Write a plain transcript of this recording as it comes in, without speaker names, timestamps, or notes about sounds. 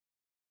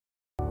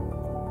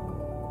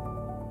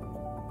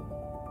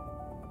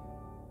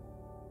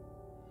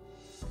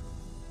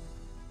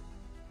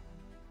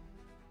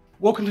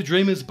Welcome to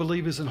Dreamers,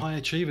 Believers and High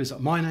Achievers.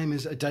 My name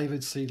is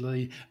David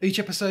C.Lee. Each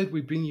episode we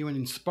bring you an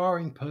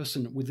inspiring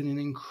person with an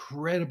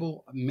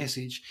incredible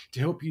message to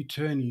help you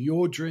turn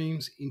your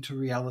dreams into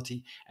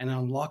reality and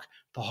unlock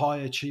the high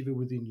achiever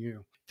within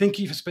you. Thank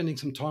you for spending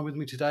some time with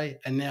me today,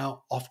 and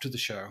now off to the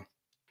show.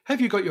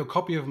 Have you got your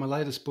copy of my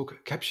latest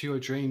book, Capture Your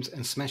Dreams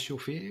and Smash Your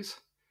Fears?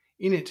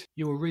 In it,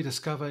 you will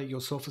rediscover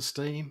your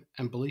self-esteem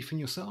and belief in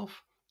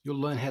yourself.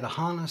 You'll learn how to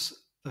harness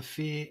the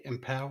fear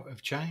and power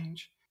of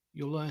change.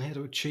 You'll learn how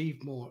to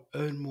achieve more,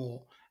 earn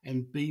more,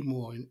 and be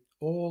more in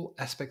all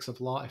aspects of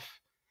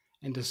life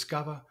and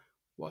discover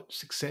what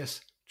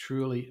success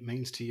truly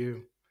means to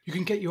you. You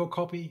can get your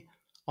copy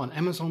on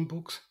Amazon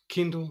Books,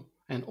 Kindle,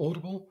 and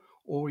Audible,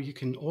 or you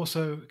can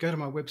also go to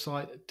my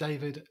website,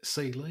 David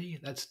C. Lee,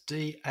 that's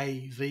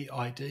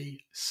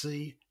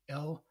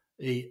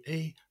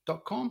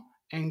DavidClee.com,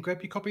 and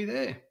grab your copy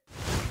there.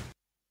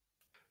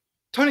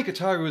 Tony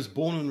Gattari was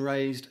born and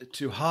raised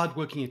to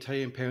hard-working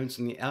Italian parents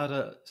in the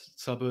outer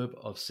suburb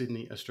of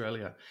Sydney,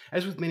 Australia.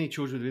 As with many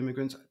children of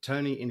immigrants,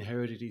 Tony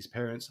inherited his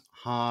parents'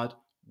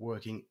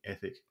 hard-working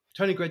ethic.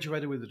 Tony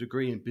graduated with a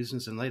degree in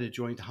business and later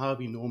joined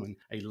Harvey Norman,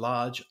 a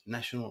large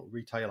national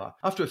retailer.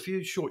 After a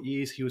few short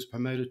years, he was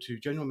promoted to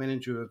general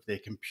manager of their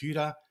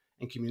computer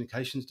and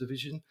communications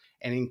division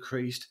and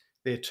increased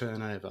their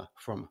turnover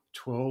from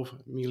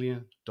 $12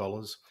 million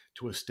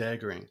to a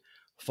staggering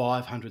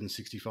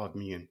 $565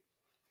 million.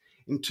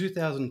 In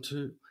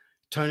 2002,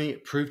 Tony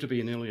proved to be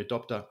an early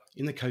adopter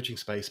in the coaching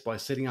space by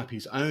setting up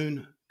his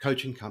own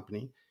coaching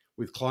company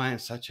with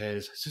clients such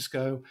as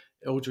Cisco,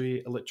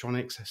 LG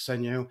Electronics,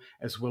 Sony,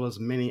 as well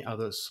as many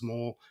other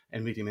small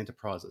and medium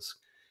enterprises.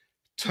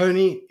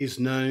 Tony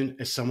is known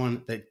as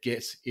someone that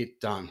gets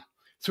it done.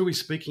 Through his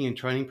speaking and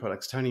training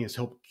products, Tony has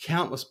helped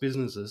countless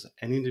businesses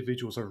and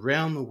individuals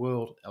around the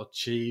world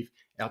achieve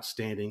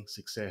outstanding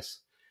success.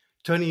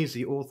 Tony is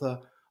the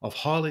author of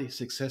highly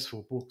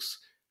successful books,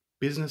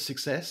 Business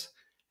Success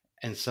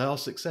and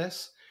Sales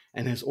Success,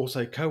 and has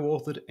also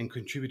co-authored and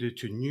contributed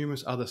to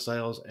numerous other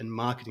sales and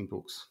marketing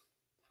books.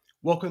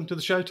 Welcome to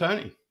the show,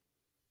 Tony.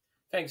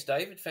 Thanks,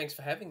 David. Thanks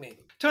for having me.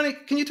 Tony,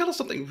 can you tell us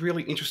something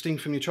really interesting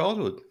from your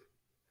childhood?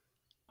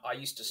 I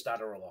used to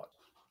stutter a lot.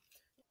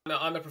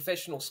 I'm a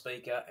professional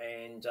speaker,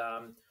 and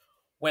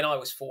when I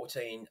was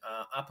 14,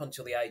 up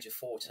until the age of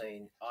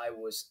 14, I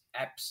was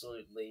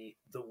absolutely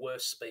the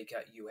worst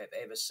speaker you have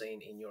ever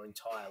seen in your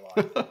entire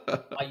life.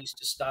 I used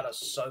to stutter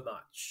so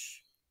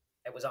much.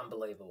 It was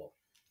unbelievable.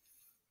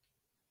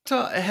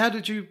 So how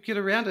did you get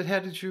around it? How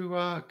did you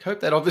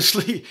cope that?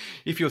 Obviously,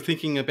 if you're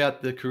thinking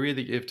about the career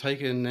that you've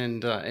taken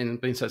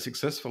and been so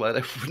successful at,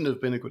 it wouldn't have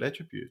been a good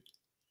attribute.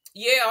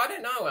 Yeah, I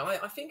don't know.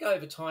 I think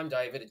over time,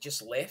 David, it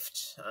just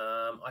left.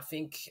 I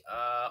think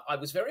I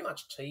was very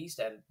much teased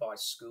at it by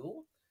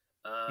school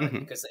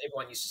because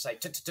everyone used to say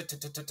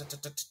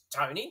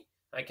Tony,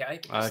 okay?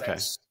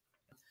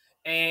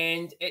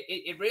 And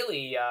it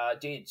really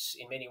did,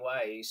 in many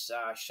ways,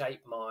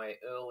 shape my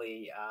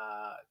early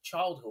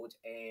childhood,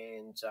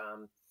 and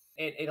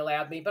it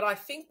allowed me. But I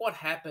think what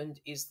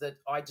happened is that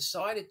I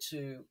decided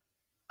to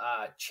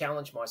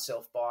challenge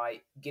myself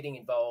by getting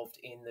involved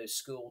in the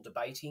school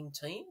debating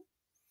team.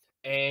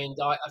 And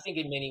I think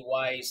in many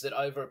ways that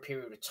over a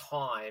period of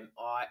time,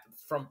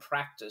 from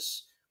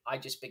practice, I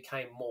just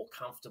became more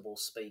comfortable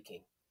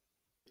speaking.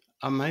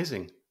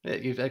 Amazing. Yeah,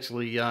 you've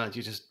actually, you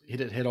just hit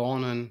it head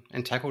on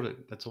and tackled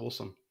it. That's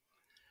awesome.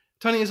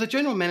 Tony, as a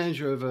general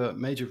manager of a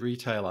major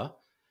retailer,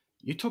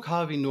 you took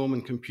Harvey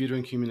Norman Computer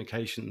and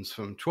Communications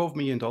from $12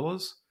 million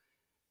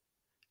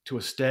to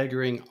a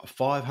staggering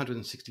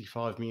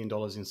 $565 million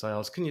in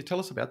sales. Can you tell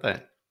us about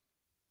that?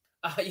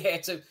 Yeah,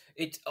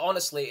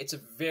 honestly, it's a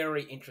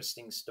very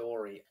interesting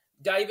story.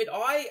 David,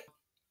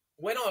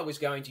 when I was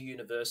going to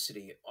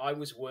university, I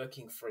was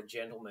working for a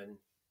gentleman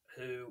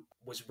who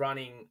was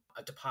running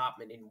a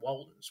department in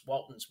Waltons.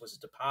 Waltons was a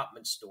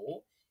department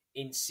store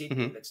in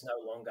Sydney that's no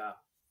longer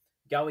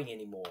going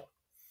anymore.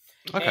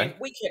 Okay. And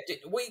we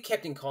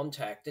kept in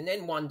contact, and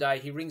then one day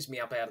he rings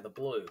me up out of the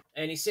blue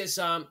and he says,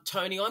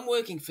 Tony, I'm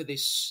working for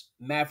this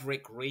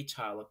maverick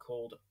retailer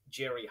called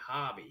Jerry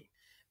Harvey,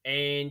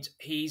 and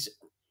he's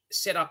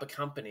set up a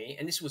company,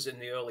 and this was in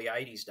the early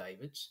 80s,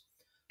 David,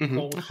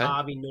 called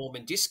Harvey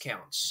Norman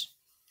Discounts,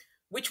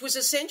 which was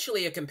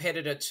essentially a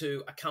competitor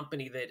to a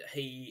company that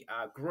he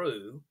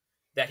grew,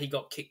 that he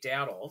got kicked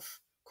out of,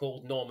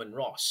 called Norman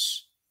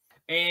Ross.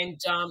 And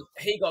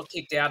he got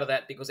kicked out of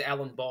that because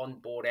Alan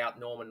Bond bought out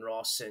Norman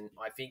Ross, and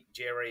I think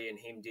Jerry and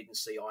him didn't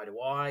see eye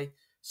to eye.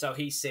 So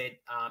he said,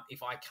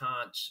 if I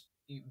can't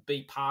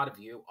be part of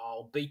you,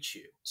 I'll beat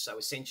you. So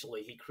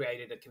essentially he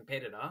created a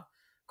competitor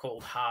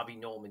called Harvey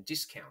Norman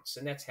Discounts,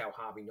 and that's how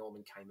Harvey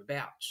Norman came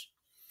about.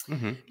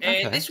 And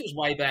this was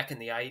way back in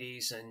the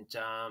 80s, and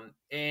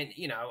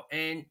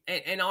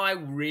I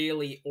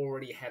really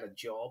already had a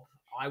job.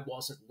 I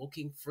wasn't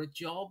looking for a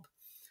job,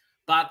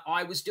 but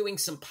I was doing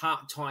some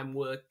part-time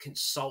work,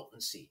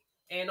 consultancy,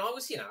 and I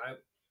was,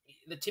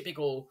 the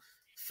typical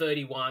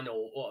 31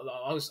 or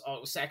I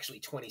was actually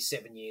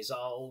 27 years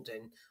old,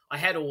 and I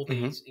had all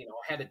these,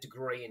 I had a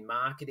degree in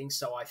marketing,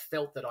 so I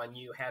felt that I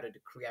knew how to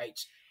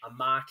create a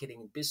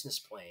marketing business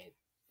plan.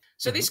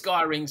 So this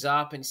guy rings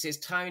up and says,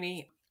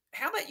 Tony,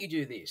 how about you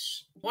do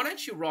this? Why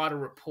don't you write a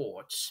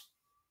report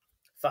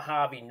for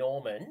Harvey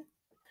Norman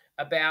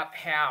about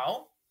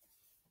how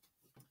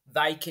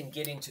they can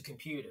get into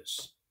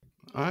computers?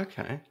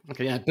 Okay.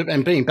 Yeah.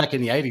 And being back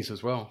in the 80s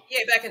as well.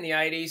 Yeah, back in the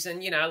 80s.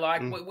 And,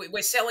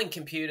 we're selling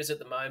computers at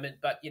the moment,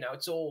 but,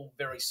 it's all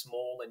very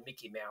small and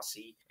Mickey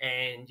Mousey.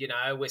 And,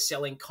 we're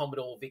selling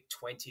Commodore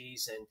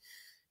VIC-20s and,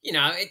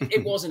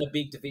 it wasn't a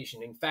big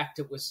division. In fact,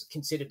 it was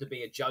considered to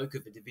be a joke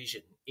of a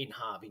division in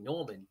Harvey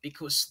Norman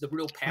because the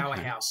real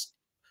powerhouse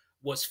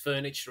was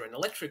furniture and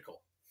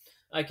electrical.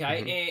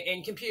 Okay,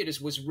 and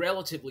computers was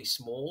relatively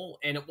small,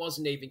 and it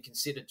wasn't even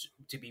considered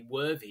to be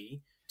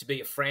worthy to be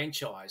a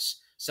franchise.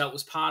 So it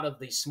was part of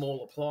the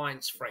small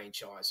appliance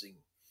franchising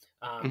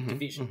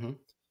division.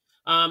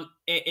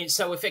 And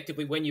so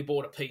effectively, when you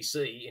bought a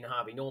PC in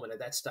Harvey Norman at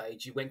that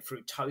stage, you went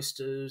through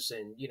toasters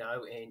and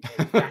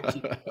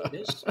vacuum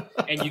cleaners,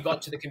 and you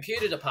got to the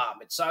computer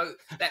department. So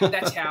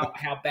that's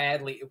how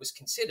badly it was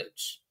considered.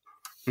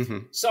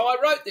 So I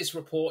wrote this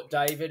report,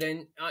 David,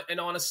 and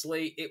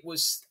honestly, it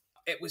was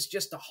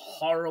just a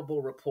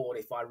horrible report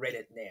if I read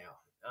it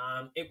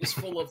now. It was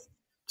full of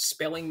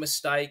spelling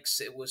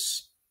mistakes. It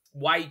was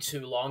way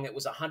too long. It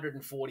was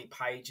 140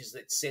 pages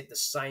that said the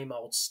same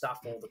old stuff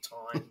all the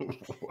time.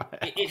 Wow.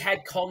 It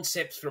had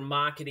concepts from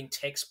marketing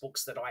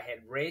textbooks that I had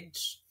read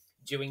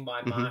during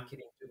my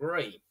marketing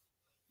degree.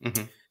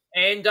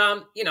 And,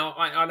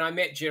 I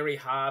met Jerry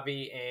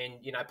Harvey, and,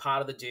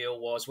 part of the deal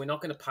was we're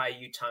not going to pay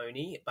you,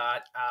 Tony,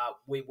 but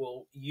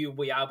you'll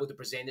be able to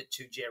present it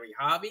to Jerry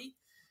Harvey.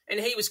 And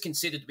he was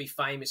considered to be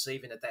famous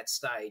even at that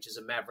stage as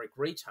a maverick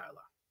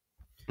retailer.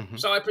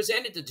 So I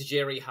presented it to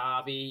Jerry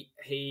Harvey.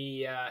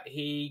 He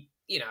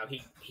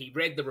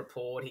read the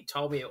report. He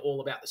told me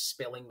all about the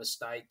spelling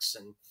mistakes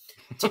and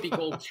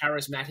typical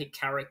charismatic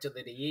character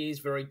that he is,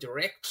 very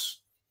direct.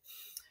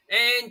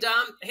 And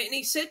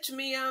he said to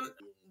me,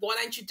 why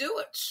don't you do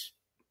it?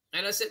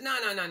 And I said, no,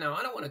 I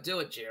don't want to do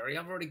it, Jerry.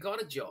 I've already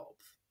got a job.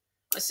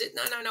 I said,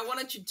 no, why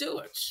don't you do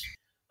it?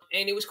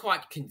 And he was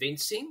quite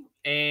convincing.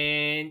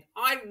 And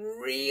I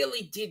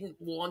really didn't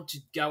want to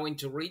go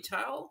into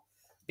retail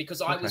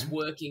because I was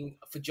working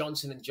for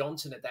Johnson &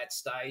 Johnson at that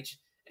stage,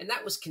 and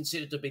that was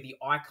considered to be the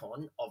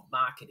icon of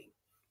marketing.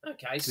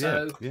 Okay,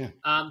 so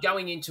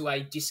going into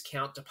a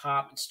discount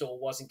department store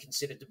wasn't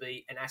considered to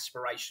be an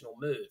aspirational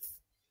move.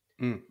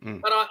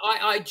 But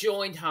I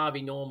joined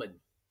Harvey Norman,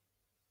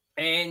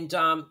 and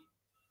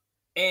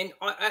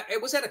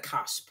it was at a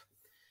cusp.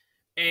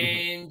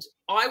 And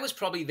I was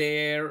probably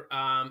there,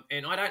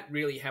 and I don't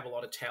really have a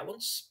lot of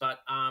talents, but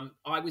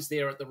I was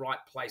there at the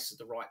right place at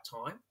the right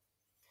time.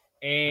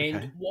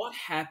 And what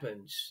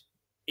happened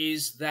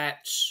is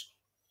that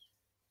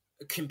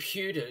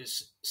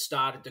computers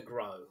started to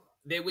grow.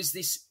 There was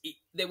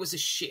a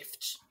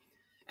shift.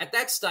 At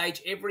that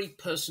stage, every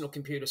personal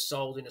computer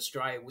sold in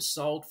Australia was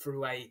sold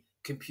through a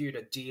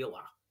computer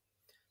dealer.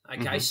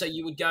 Okay, so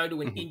you would go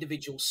to an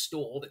individual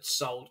store that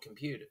sold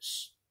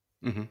computers.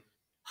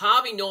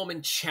 Harvey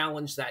Norman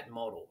challenged that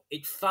model.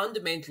 It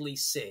fundamentally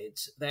said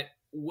that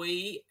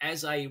we,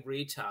 as a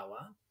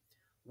retailer,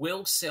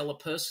 will sell a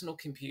personal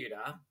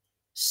computer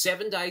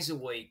 7 days a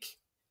week,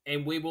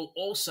 and we will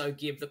also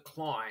give the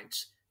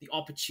client the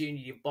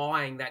opportunity of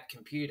buying that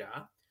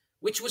computer,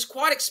 which was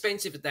quite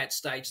expensive at that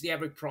stage. The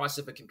average price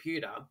of a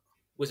computer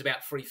was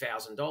about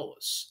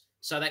 $3,000.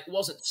 So that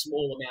wasn't a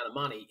small amount of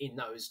money in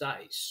those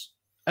days.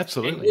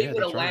 Absolutely. And we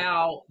would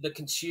allow the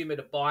consumer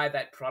to buy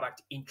that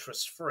product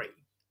interest-free.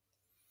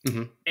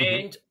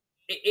 And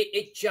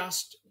it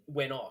just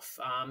went off.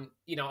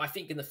 I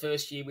think in the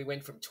first year we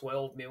went from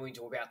 12 million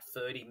to about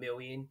 30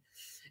 million.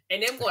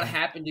 And then what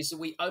happened is that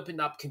we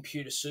opened up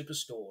computer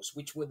superstores,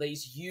 which were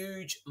these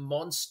huge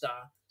monster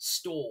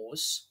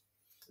stores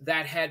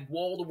that had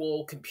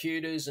wall-to-wall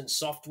computers and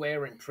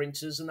software and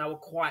printers, and they were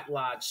quite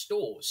large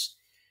stores.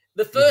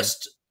 The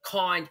first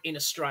kind in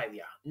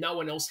Australia. No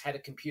one else had a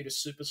computer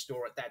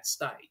superstore at that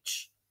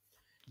stage.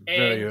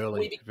 Very early.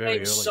 We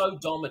became so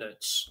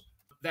dominant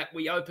that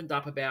we opened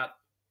up about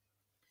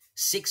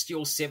 60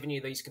 or 70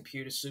 of these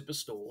computer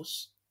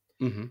superstores.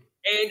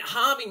 And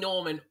Harvey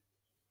Norman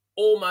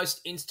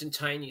almost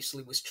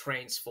instantaneously was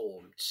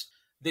transformed.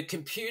 The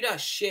computer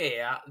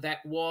share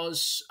that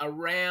was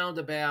around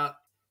about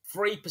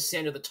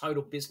 3% of the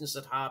total business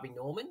at Harvey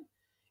Norman,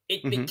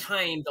 it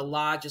became the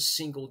largest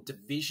single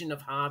division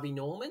of Harvey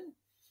Norman.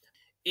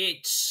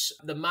 It's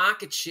the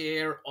market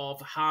share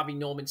of Harvey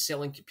Norman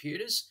selling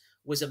computers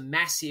was a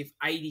massive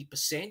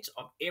 80%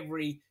 of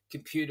every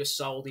computer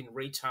sold in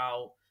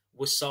retail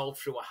was sold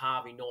through a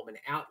Harvey Norman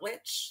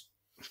outlet.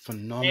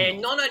 Phenomenal.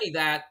 And not only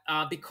that,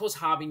 because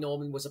Harvey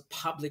Norman was a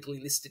publicly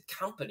listed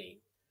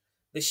company,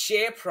 the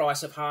share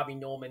price of Harvey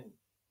Norman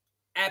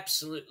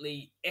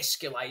absolutely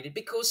escalated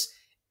because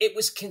it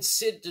was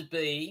considered to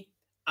be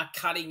a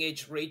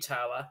cutting-edge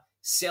retailer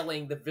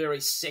selling the very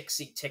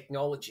sexy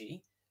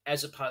technology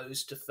as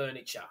opposed to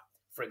furniture,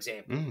 for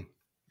example.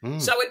 Mm,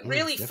 So it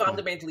really definitely.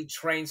 fundamentally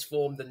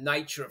transformed the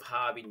nature of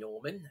Harvey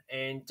Norman.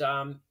 And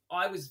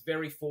I was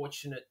very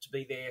fortunate to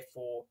be there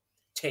for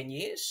 10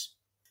 years.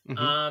 Hmm.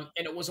 And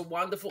it was a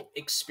wonderful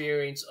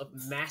experience of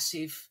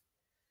massive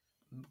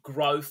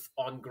growth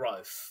on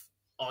growth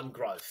on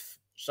growth.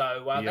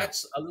 So Yeah.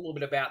 that's a little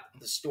bit about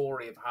the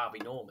story of Harvey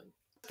Norman.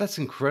 That's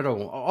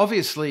incredible.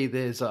 Obviously,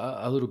 there's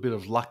a little bit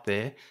of luck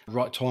there,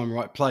 right time,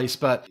 right place.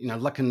 But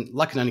luck can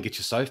only get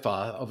you so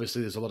far.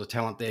 Obviously, there's a lot of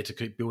talent there to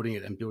keep building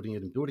it and building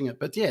it and building it.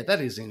 But yeah,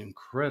 that is an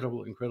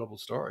incredible, incredible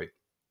story.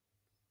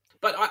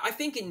 But I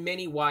think in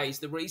many ways,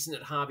 the reason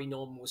that Harvey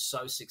Norman was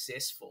so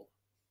successful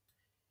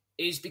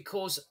is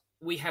because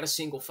we had a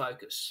single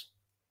focus.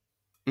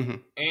 Hmm.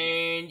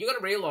 And you got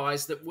to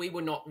realize that we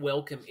were not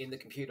welcome in the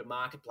computer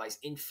marketplace.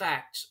 In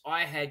fact,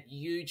 I had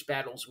huge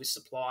battles with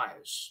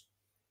suppliers,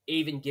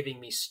 even giving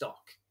me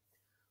stock.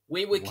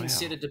 We were Wow.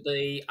 considered to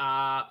be,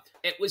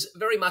 it was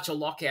very much a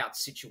lockout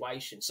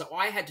situation. So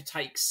I had to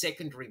take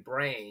secondary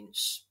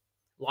brands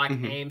like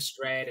Hmm.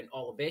 Amstrad and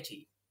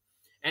Olivetti.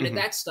 And at Hmm.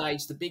 that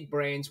stage, the big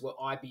brands were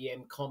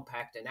IBM,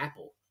 Compaq, and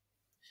Apple.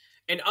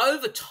 And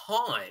over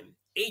time,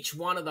 each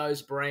one of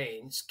those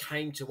brands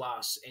came to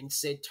us and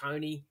said,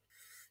 Tony,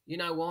 you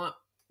know what?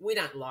 We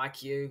don't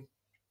like you.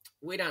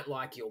 We don't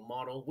like your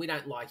model. We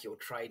don't like your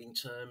trading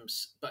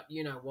terms. But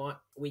you know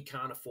what? We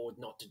can't afford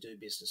not to do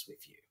business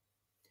with you.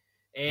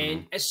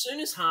 And Mm. as soon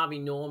as Harvey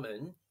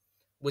Norman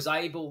was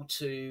able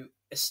to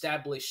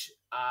establish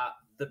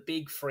the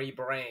big free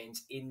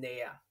brands in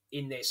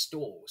their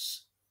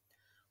stores,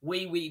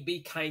 we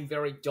became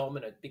very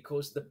dominant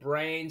because the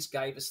brands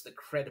gave us the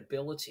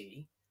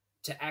credibility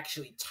to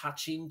actually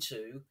touch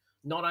into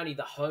not only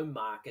the home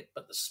market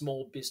but the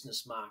small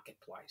business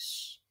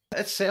marketplace.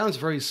 It sounds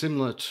very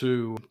similar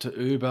to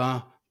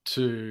Uber,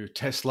 to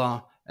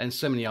Tesla, and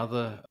so many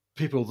other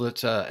people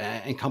that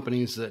and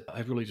companies that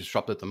have really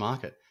disrupted the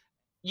market.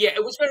 Yeah,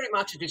 it was very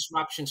much a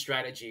disruption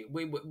strategy.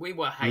 We were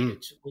Mm.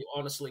 hated. We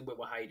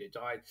were hated.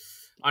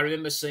 I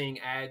remember seeing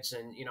ads,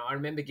 and I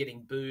remember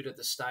getting booed at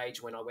the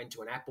stage when I went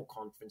to an Apple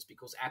conference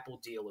because Apple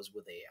dealers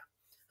were there.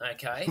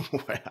 Okay,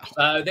 Wow.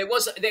 so there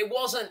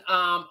wasn't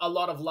a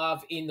lot of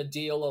love in the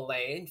dealer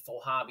land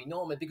for Harvey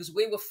Norman because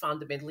we were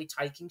fundamentally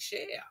taking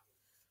share.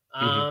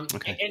 Hmm.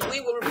 Okay. And we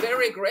were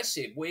very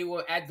aggressive. We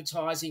were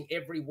advertising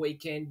every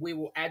weekend. We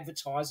were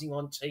advertising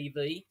on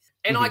TV.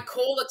 And I Hmm.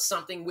 call it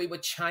something, we were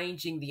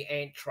changing the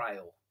ant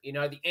trail.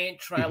 The ant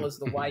trail Hmm. is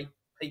the Hmm. way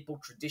people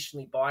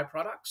traditionally buy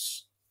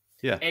products.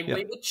 Yeah. And Yeah.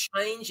 we were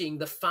changing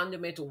the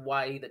fundamental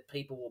way that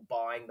people were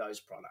buying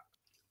those products.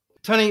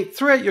 Tony,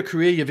 throughout your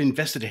career, you've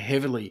invested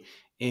heavily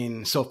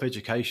in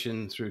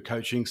self-education through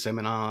coaching,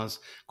 seminars,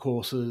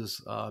 courses,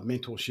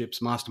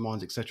 mentorships,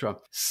 masterminds, etc.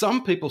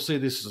 Some people see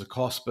this as a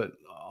cost, but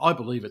I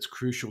believe it's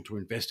crucial to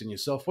invest in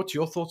yourself. What's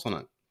your thoughts on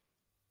it?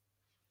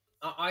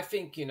 I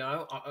think,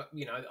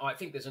 I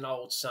think there's an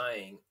old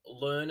saying,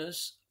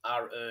 learners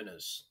are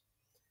earners.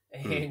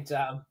 Mm.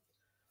 And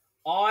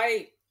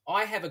I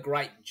I have a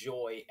great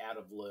joy out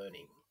of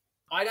learning.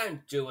 I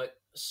don't do it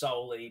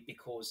solely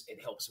because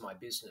it helps my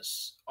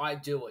business. I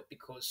do it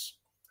because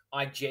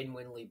I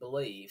genuinely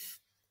believe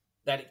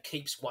that it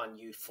keeps one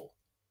youthful.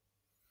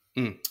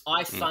 Mm.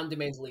 I Mm.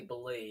 fundamentally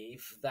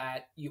believe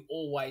that you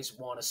always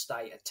want to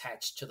stay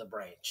attached to the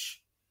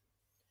branch.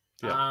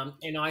 Yeah.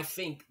 And I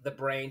think the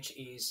branch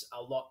is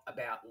a lot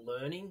about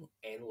learning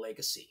and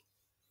legacy.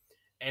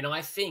 And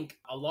I think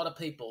a lot of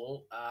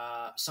people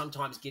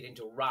sometimes get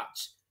into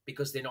ruts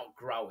because they're not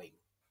growing.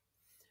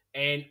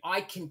 And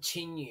I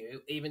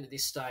continue, even at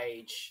this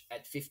stage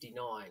at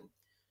 59,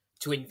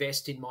 to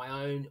invest in my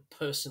own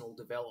personal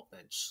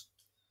development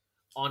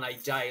on a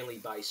daily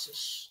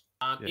basis.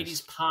 It is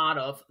Yes. part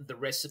of the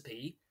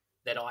recipe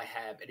that I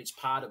have. It is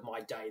part of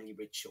my daily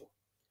ritual.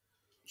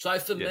 So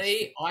for Yes.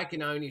 me, I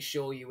can only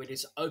assure you it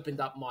has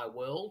opened up my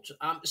world.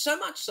 So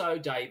much so,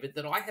 David,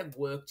 that I have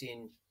worked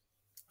in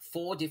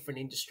 4 different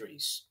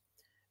industries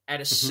at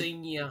a Hmm.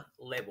 senior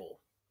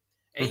level.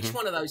 And each Hmm.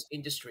 one of those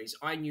industries,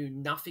 I knew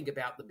nothing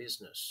about the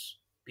business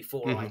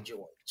before I Hmm.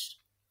 joined.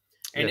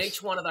 And Yes.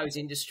 each one of those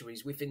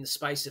industries, within the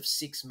space of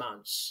 6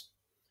 months,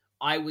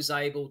 I was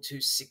able to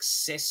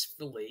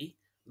successfully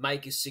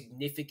make a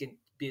significant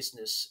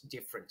business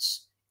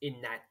difference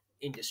in that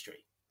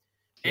industry.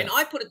 And Yeah.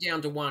 I put it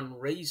down to one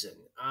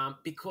reason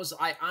because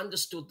I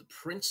understood the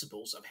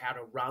principles of how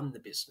to run the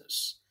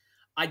business.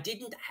 I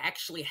didn't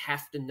actually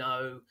have to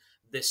know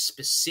the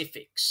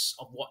specifics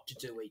of what to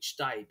do each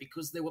day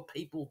because there were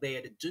people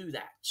there to do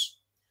that.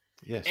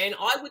 Yes. And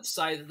I would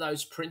say that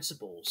those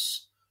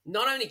principles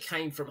not only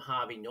came from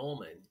Harvey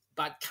Norman,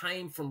 but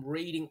came from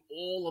reading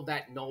all of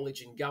that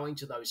knowledge and going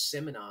to those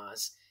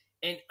seminars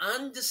and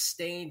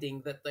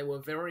understanding that they were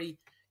very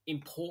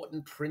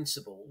important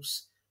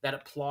principles that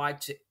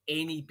applied to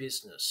any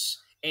business,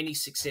 any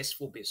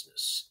successful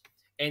business.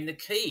 And the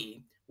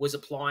key was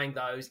applying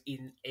those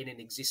in an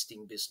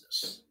existing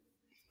business.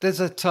 There's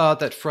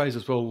that phrase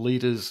as well.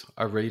 Leaders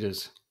are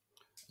readers,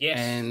 Yes.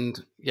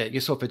 and yeah,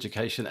 your self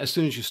education. As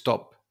soon as you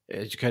stop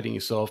educating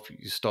yourself,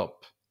 you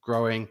stop.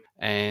 growing,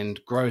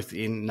 and growth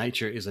in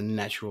nature is a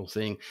natural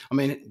thing. I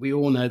mean, we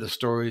all know the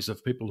stories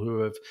of people who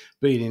have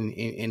been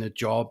in a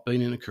job,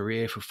 been in a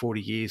career for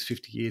 40 years,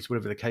 50 years,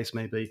 whatever the case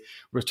may be,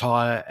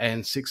 retire,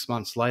 and 6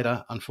 months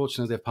later,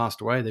 unfortunately, they've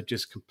passed away. They've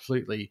just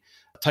completely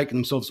taken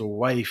themselves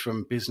away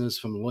from business,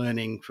 from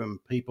learning, from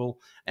people,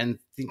 and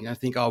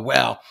think, oh,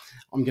 wow,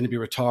 I'm going to be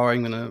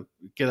retiring. I'm going to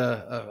get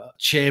a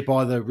chair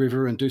by the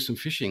river and do some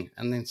fishing.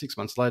 And then 6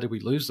 months later, we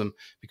lose them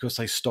because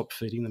they stop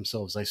feeding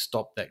themselves. They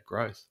stop that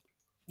growth.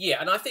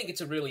 Yeah, and I think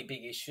it's a really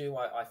big issue.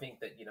 I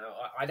think that,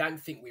 I don't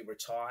think we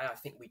retire. I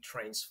think we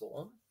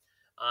transform.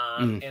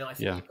 And I think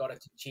Yeah. you've got to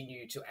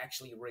continue to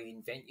actually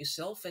reinvent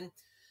yourself. And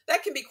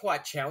that can be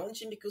quite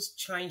challenging because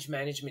change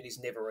management is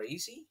never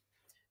easy.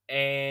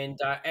 And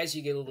as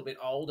you get a little bit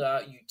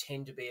older, you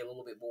tend to be a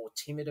little bit more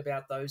timid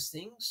about those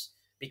things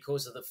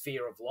because of the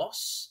fear of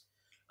loss.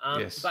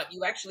 Yes. But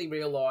you actually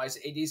realize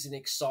it is an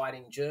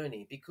exciting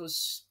journey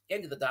because at the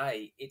end of the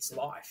day, it's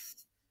life.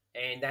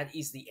 And that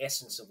is the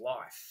essence of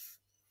life.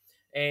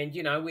 And,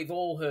 we've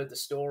all heard the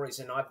stories,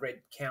 and I've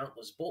read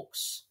countless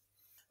books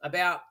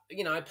about,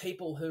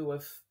 people who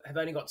have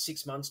only got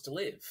 6 months to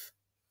live.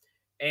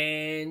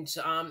 And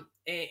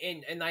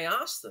they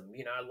ask them,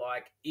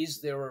 like,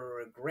 is there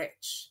a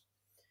regret?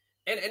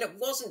 And it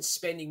wasn't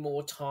spending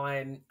more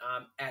time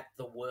at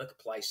the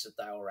workplace that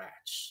they were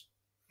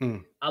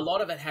at. A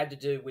lot of it had to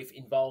do with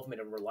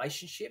involvement in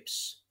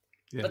relationships.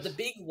 Yes. But the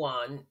big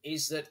one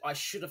is that I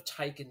should have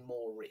taken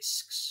more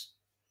risks.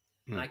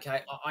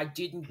 Okay, I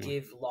didn't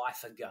give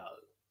life a go.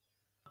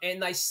 And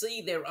they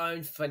see their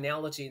own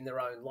finality in their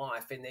own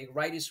life, and their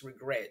greatest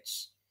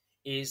regrets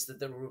is that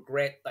the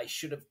regret they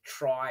should have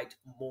tried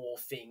more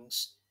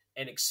things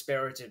and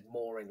experimented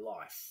more in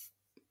life.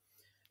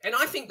 And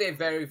I think they're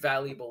very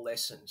valuable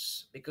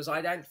lessons because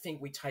I don't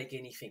think we take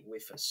anything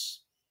with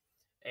us.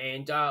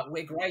 And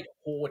we're great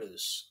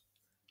hoarders,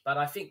 but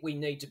I think we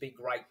need to be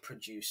great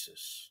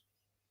producers.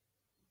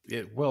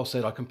 Yeah, well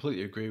said. I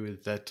completely agree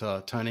with that,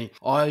 Tony.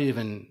 I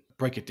even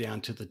break it down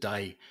to the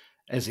day,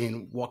 as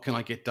in what can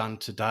I get done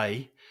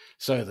today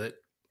so that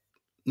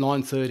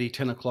 9:30,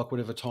 10 o'clock,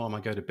 whatever time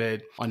I go to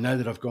bed, I know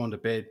that I've gone to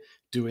bed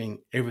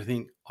doing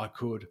everything I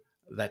could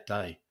that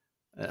day.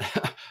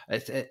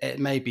 It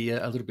may be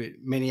a little bit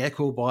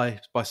maniacal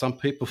by some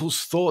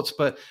people's thoughts,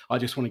 but I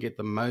just want to get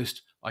the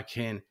most I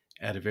can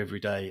out of every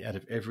day, out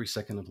of every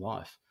second of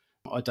life.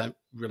 I don't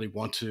really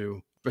want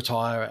to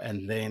retire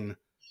and then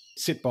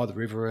sit by the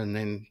river and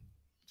then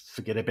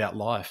forget about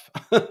life.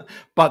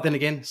 But then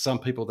again, some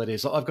people that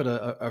is. I've got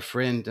a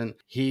friend, and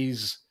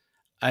his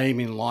aim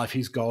in life,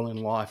 his goal in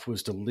life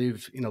was to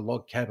live in a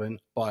log cabin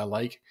by a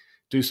lake,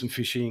 do some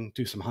fishing,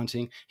 do some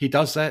hunting. He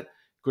does that,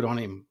 good on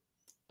him,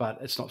 but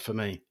it's not for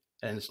me.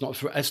 And it's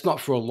not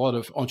for a lot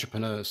of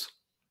entrepreneurs.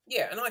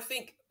 Yeah, and I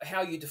think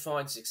how you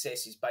define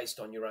success is based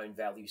on your own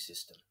value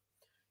system.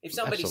 If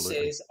somebody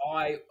Absolutely. says,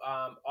 I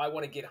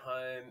want to get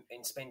home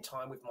and spend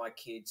time with my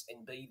kids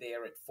and be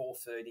there at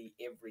 4:30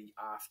 every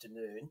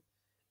afternoon,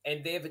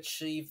 and they've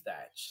achieved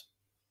that,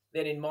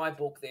 then in my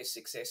book they're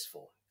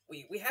successful.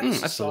 We have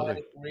a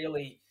Absolutely.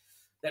 society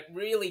that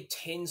really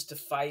tends to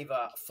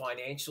favor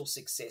financial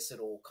success at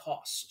all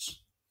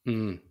costs.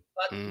 Mm,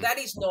 But mm, that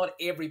is not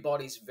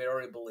everybody's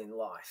variable in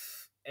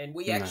life. And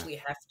we no, actually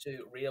have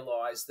to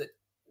realize that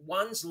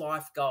one's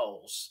life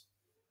goals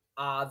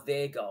are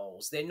their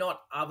goals. They're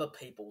not other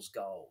people's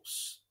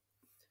goals.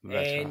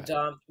 that's And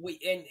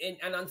right.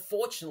 and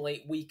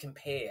unfortunately we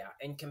compare,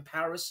 and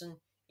comparison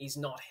is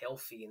not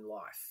healthy in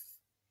life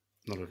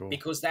Not at all.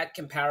 because that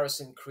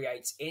comparison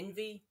creates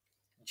envy,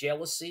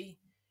 jealousy,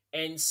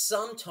 and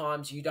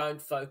sometimes you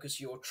don't focus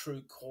your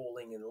true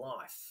calling in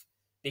life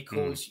Mm,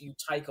 because you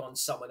take on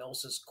someone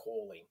else's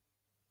calling.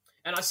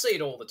 And I see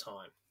it all the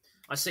time.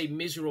 I see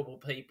miserable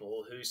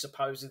people who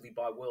supposedly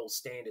by world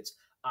standards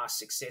are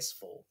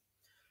successful,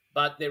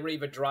 but they're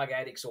either drug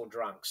addicts or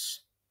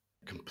drunks.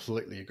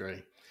 completely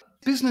agree.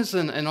 Business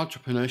and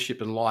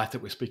entrepreneurship and life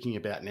that we're speaking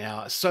about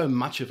now, so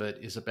much of it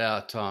is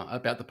about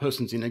the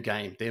person's inner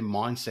game, their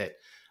mindset.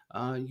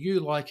 You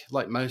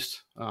like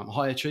most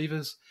high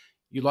achievers,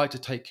 you like to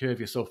take care of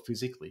yourself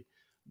physically.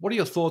 What are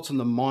your thoughts on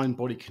the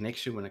mind-body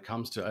connection when it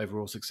comes to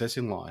overall success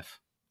in life?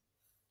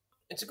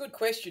 It's a good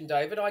question,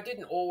 David. I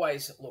didn't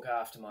always look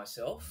after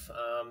myself.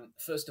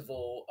 First of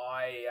all,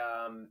 I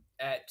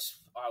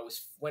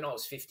was when I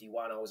was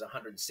 51, I was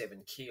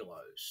 107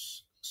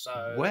 kilos. So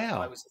I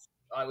Wow. was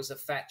I was a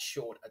fat,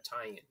 short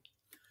Italian.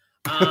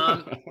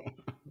 Um,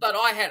 but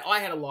I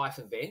had a life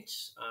event.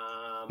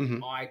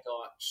 Hmm. I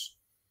got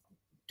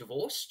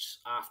divorced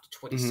after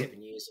Hmm.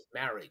 27 years of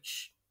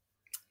marriage,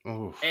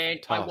 Oh, and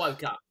I tough.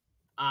 woke up.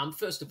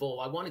 First of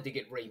all, I wanted to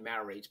get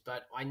remarried,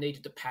 but I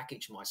needed to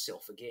package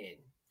myself again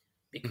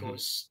Hmm.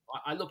 because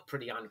I looked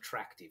pretty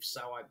unattractive.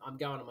 So I'm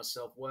going to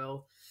myself,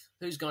 well,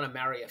 who's going to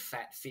marry a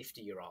fat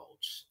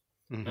 50-year-old?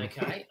 Hmm.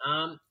 Okay.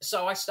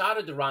 So I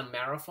started to run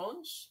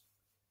marathons,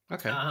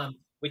 Okay.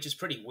 which is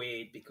pretty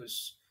weird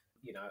because,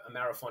 a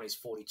marathon is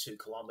 42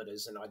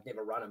 kilometers and I'd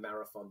never run a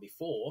marathon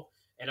before.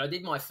 And I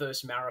did my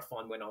first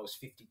marathon when I was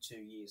 52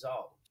 years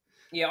old.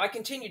 Yeah, I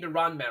continued to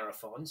run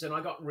marathons and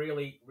I got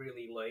really,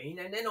 really lean.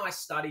 And then I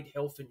studied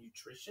health and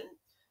nutrition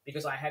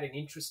because I had an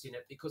interest in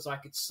it because I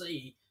could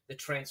see the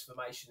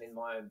transformation in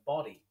my own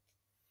body.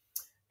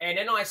 And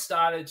then I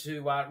started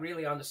to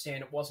really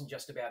understand it wasn't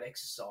just about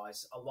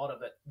exercise. A lot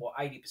of it, well,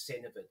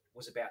 80% of it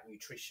was about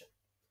nutrition.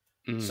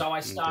 So I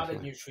started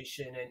Definitely.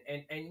 nutrition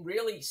and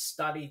really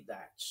studied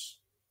that.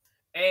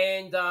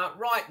 And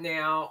right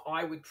now,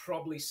 I would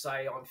probably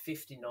say I'm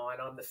 59.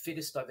 I'm the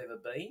fittest I've ever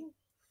been.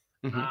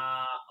 Hmm.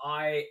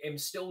 I'm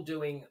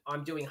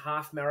doing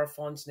half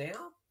marathons now.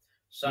 Hmm.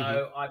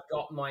 So I've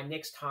got my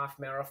next half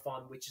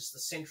marathon, which is the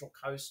Central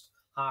Coast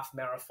Half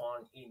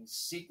Marathon in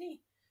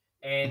Sydney,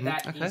 and Hmm.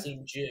 that Okay. is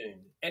in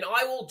June. And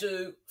I will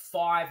do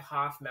 5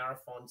 half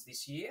marathons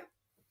this year.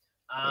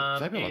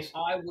 Fabulous.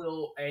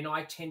 And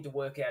I tend to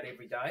work out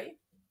every day,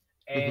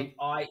 and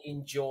Hmm. I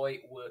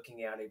enjoy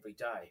working out every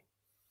day.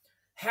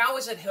 How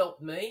has it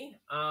helped me?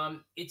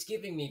 It's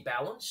giving me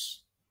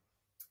balance.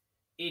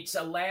 It's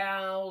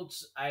allowed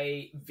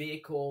a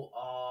vehicle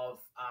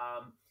of,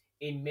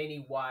 in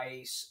many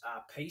ways,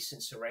 peace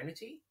and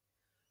serenity.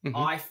 Hmm.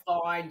 I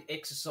find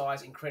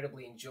exercise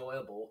incredibly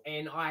enjoyable,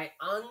 and I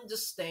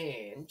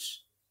understand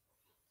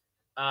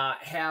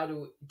how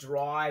to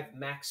drive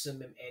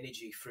maximum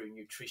energy through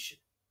nutrition.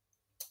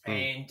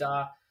 Mm. And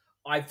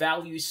I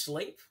value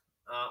sleep.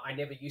 I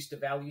never used to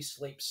value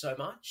sleep so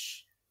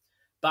much,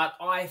 but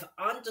I've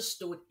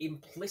understood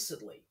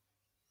implicitly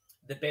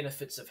the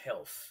benefits of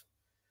health.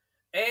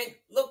 And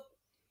look,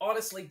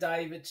 honestly,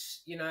 David,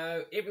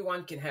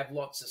 everyone can have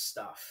lots of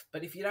stuff,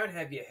 but if you don't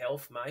have your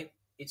health, mate,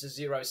 it's a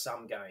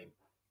zero-sum game.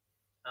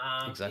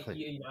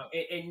 Exactly.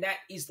 And that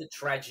is the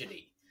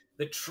tragedy.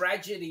 The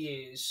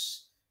tragedy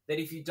is that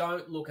if you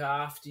don't look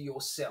after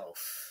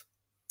yourself,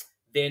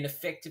 then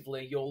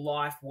effectively your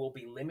life will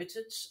be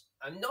limited.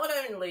 And not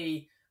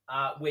only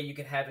where you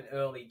can have an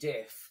early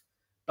death,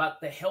 but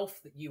the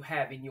health that you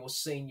have in your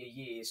senior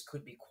years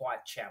could be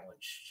quite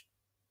challenged.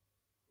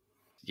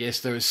 Yes,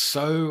 there is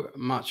so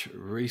much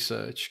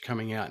research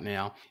coming out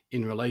now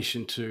in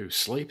relation to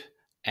sleep,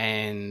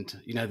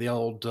 and the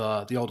old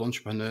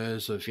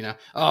entrepreneurs of oh,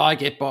 I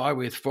get by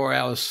with 4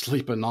 hours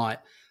sleep a night.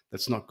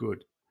 That's not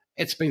good.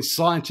 It's been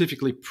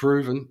scientifically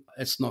proven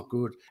it's not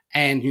good.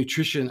 And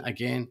nutrition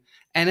again,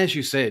 and as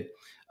you said,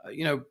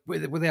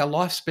 with our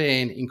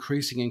lifespan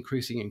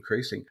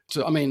increasing.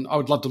 So I mean, I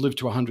would love to live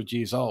to 100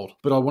 years old,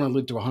 but I want to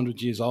live to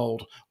 100 years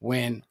old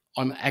when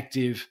I'm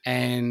active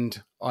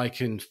and I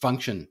can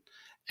function.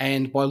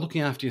 And by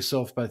looking after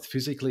yourself, both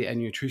physically and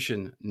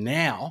nutrition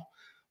now,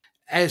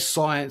 as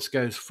science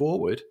goes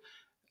forward,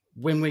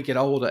 when we get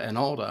older and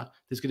older,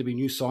 there's going to be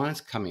new science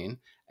come in,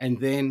 and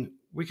then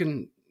we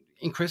can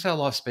increase our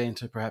lifespan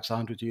to perhaps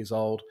 100 years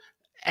old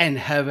and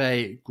have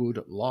a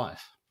good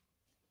life.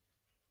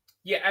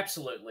 Yeah,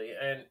 absolutely.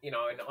 And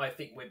I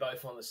think we're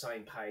both on the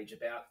same page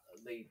about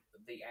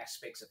the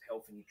aspects of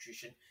health and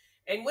nutrition.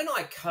 And when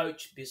I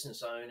coach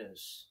business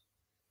owners,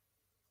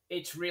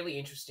 it's really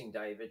interesting,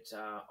 David.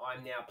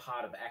 I'm now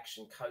part of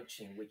Action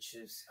Coaching, which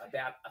is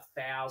about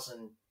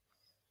 1,000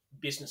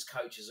 business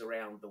coaches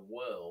around the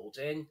world.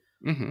 And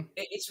Hmm.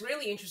 it's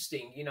really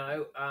interesting.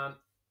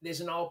 There's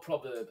an old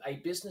proverb: a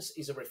business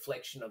is a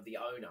reflection of the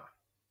owner.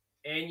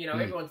 And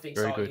everyone thinks,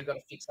 Very oh, good. you've got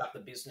to fix up the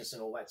business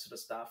and all that sort of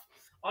stuff.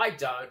 I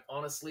don't,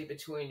 honestly.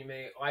 Between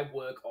me, I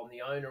work on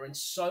the owner, and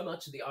so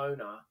much of the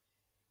owner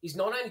is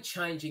not only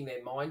changing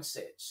their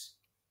mindsets,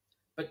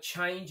 but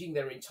changing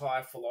their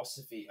entire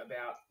philosophy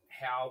about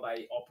how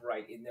they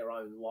operate in their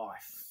own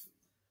life.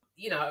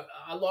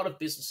 A lot of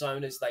business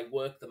owners, they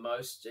work the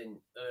most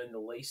and earn the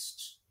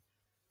least.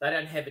 They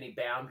don't have any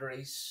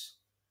boundaries.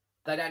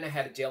 They don't know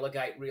how to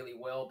delegate really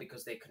well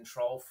because they're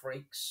control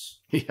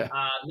freaks.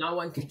 Yeah. No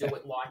one can do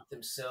it like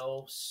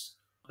themselves.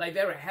 They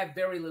have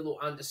very little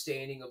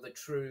understanding of the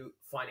true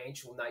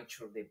financial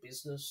nature of their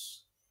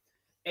business.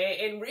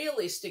 And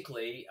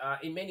realistically,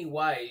 in many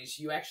ways,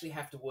 you actually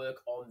have to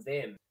work on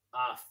them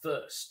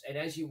first. And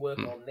as you work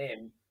Mm. on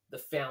them, the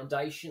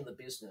foundation of the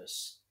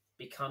business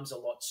becomes a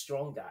lot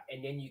stronger.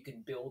 And then you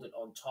can build it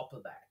on top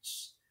of that,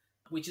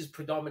 which is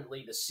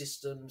predominantly the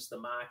systems, the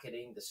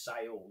marketing, the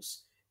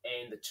sales,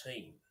 and the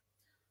team.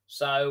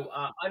 So,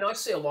 and I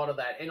see a lot of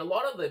that. And a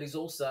lot of it is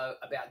also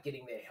about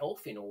getting their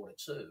health in order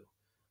too.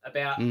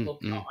 About, Mm.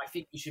 look, Mm. I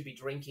think you should be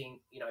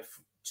drinking,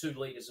 2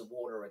 liters of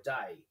water a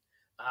day.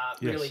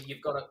 Really, Yes.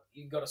 you've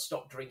got to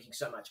stop drinking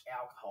so much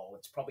alcohol.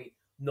 It's probably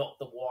not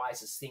the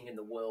wisest thing in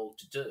the world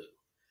to do.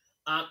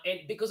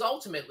 And because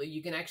ultimately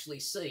you can actually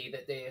see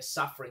that they're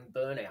suffering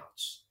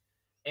burnouts.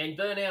 And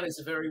burnout is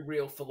a very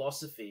real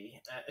philosophy,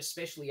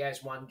 especially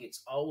as one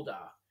gets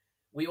older.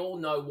 We all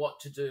know what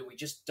to do. We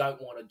just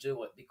don't want to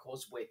do it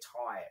because we're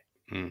tired.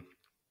 Mm.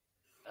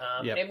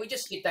 And Yep. we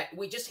just hit that.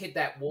 We just hit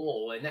that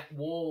wall, and that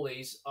wall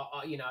is,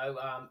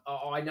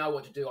 I know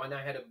what to do. I know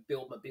how to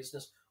build my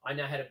business. I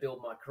know how to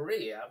build my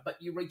career.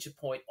 But you reach a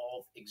point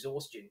of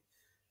exhaustion,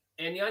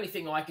 and the only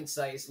thing I can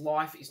say is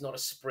life is not a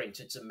sprint;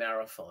 it's a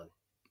marathon.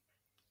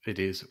 It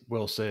is.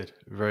 Well said.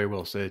 Very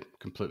well said.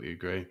 Completely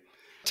agree.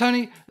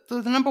 Tony,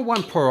 the number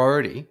one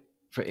priority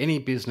for any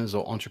business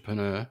or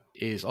entrepreneur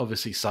is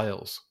obviously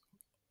sales.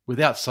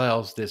 Without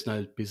sales, there's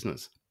no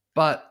business.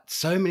 But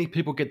so many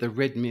people get the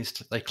red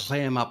mist, they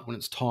clam up when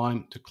it's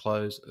time to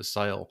close a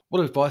sale.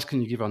 What advice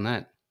can you give on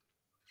that?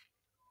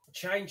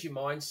 Change your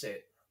mindset.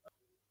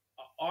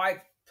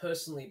 I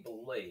personally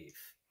believe,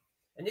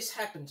 and this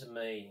happened to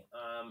me,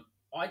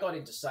 I got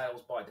into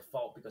sales by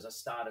default because I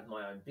started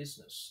my own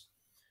business.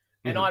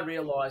 And I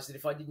realized that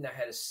if I didn't know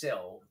how to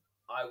sell,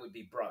 I would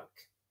be broke.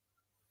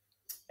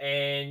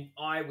 And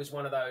I was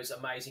one of those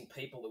amazing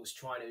people that was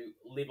trying to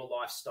live a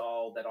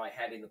lifestyle that I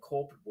had in the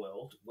corporate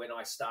world when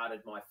I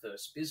started my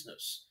first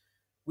business,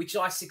 which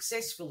I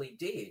successfully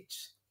did.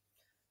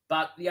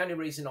 But the only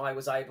reason I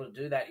was able to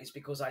do that is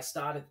because I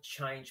started to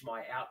change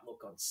my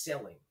outlook on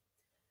selling.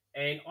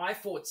 And I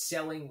thought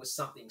selling was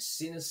something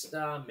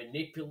sinister,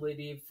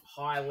 manipulative,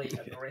 highly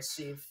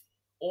aggressive,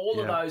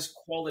 all of those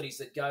qualities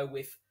that go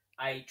with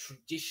a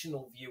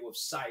traditional view of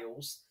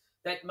sales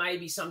that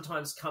maybe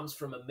sometimes comes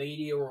from a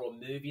media or a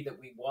movie that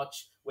we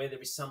watch where there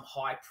is some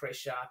high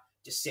pressure,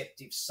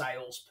 deceptive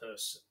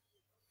salesperson.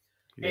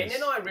 Yes, and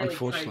then I really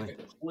came to the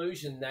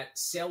conclusion that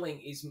selling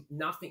is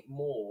nothing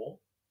more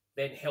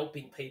than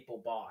helping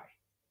people buy.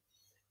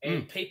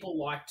 And people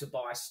like to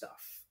buy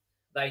stuff.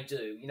 They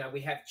do. You know,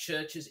 we have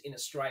churches in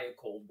Australia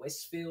called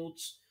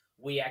Westfields.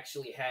 We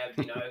actually have,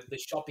 you know, the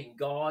shopping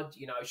guide,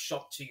 you know,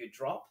 shop to your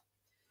drop.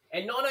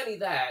 And not only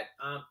that,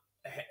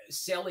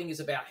 selling is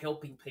about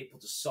helping people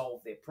to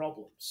solve their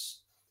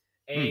problems.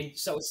 And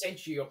so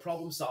essentially you're a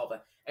problem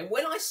solver. And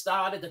when I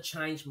started to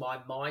change my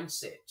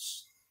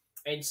mindsets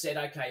and said,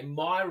 okay,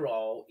 my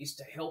role is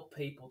to help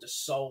people to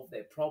solve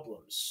their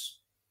problems,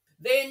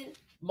 then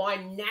my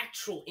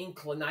natural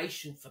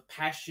inclination for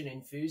passion,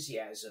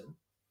 enthusiasm,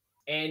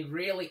 and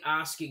really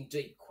asking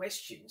deep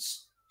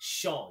questions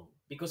shone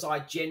because I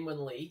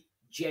genuinely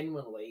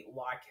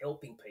like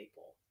helping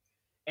people.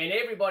 And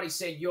everybody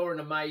said, you're an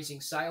amazing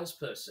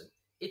salesperson.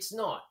 It's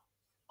not.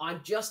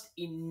 I'm just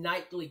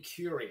innately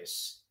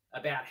curious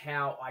about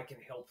how I can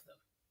help them.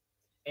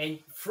 And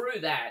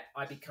through that,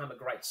 I become a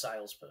great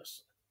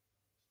salesperson.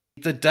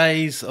 The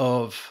days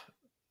of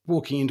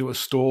walking into a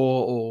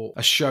store or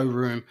a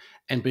showroom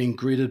and being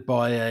greeted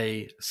by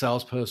a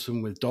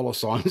salesperson with dollar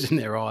signs in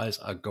their eyes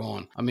are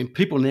gone. I mean,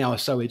 people now are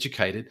so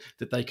educated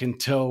that they can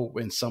tell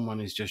when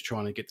someone is just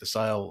trying to get the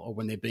sale or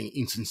when they're being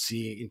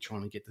insincere in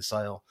trying to get the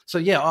sale. So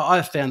yeah,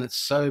 I've found that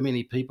so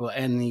many people,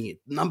 and the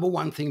number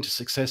one thing to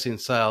success in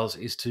sales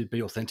is to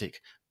be authentic,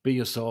 be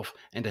yourself,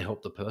 and to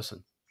help the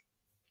person.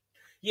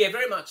 Yeah,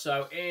 very much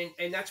so,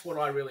 and that's what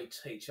I really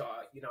teach.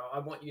 I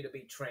want you to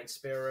be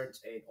transparent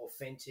and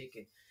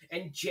authentic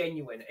and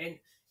genuine,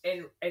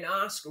 and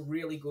ask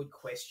really good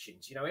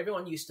questions. You know,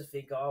 everyone used to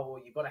think, oh,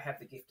 well, you've got to have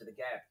the gift of the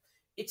gab.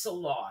 It's a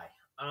lie.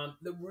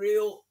 The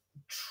real,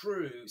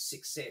 true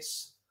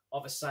success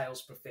of a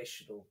sales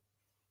professional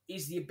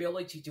is the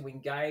ability to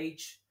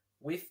engage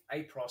with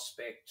a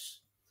prospect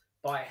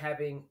by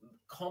having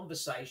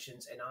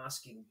conversations and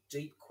asking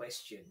deep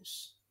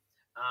questions.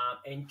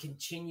 And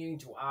continuing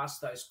to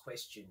ask those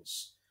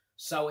questions.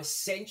 So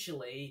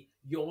essentially,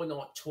 you're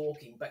not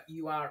talking, but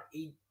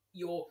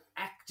you're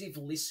active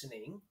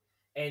listening,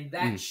 and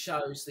that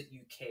shows that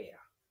you care.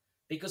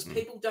 Because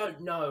people don't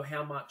care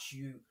how much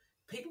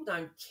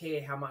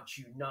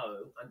you know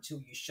until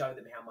you show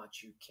them how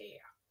much you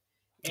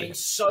care. And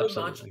so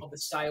much of the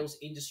sales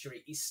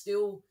industry is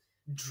still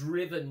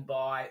driven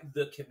by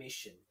the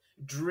commission,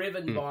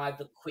 driven by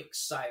the quick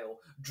sale,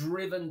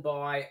 driven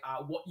by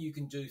what you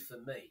can do for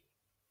me.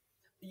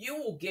 You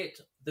will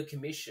get the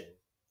commission,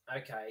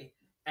 okay,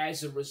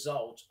 as a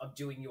result of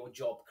doing your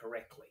job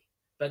correctly,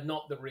 but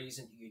not the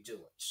reason you do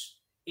it.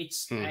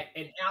 It's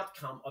an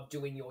outcome of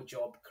doing your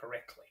job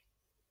correctly.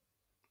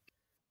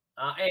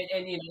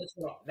 And you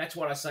know, that's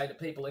what I say to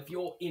people. If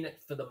you're in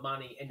it for the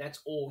money and that's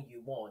all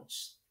you want,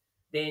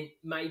 then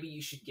maybe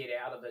you should get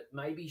out of it.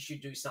 Maybe you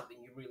should do something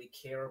you really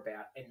care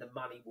about, and the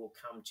money will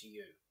come to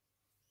you.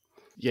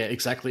 Yeah,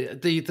 exactly.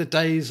 The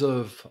days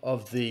of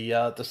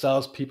the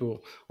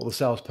salespeople or the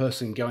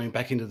salesperson going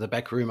back into the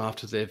back room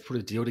after they've put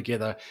a deal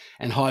together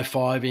and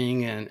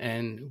high-fiving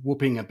and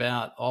whooping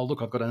about, oh,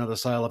 look, I've got another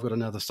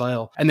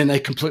sale, and then they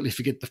completely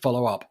forget the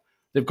follow-up.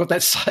 They've got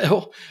that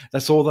sale.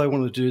 That's all they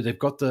want to do. They've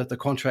got the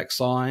contract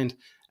signed,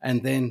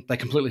 and then they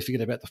completely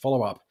forget about the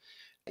follow-up.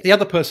 The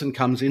other person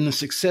comes in, the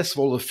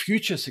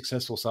future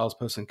successful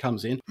salesperson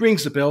comes in,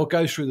 rings the bell,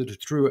 goes through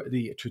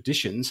the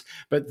traditions,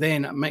 but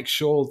then make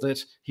sure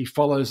that he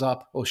follows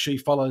up or she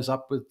follows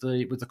up with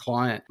the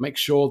client. Make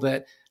sure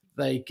that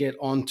they get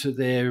onto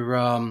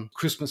their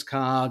Christmas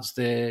cards,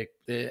 their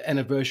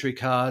anniversary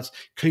cards,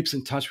 keeps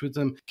in touch with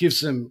them, gives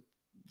them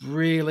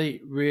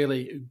really,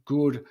 really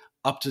good,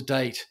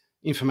 up-to-date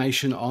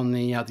information on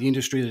the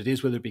industry that it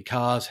is, whether it be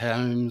cars,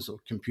 homes, or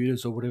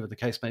computers, or whatever the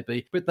case may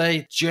be. But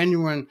they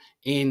genuine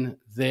in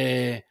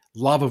their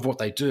love of what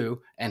they do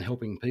and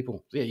helping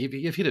people. Yeah,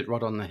 you've hit it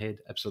right on the head.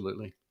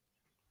 Absolutely.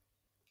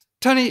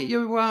 Tony,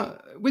 you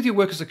with your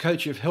work as a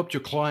coach, you've helped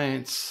your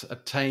clients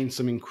obtain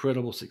some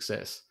incredible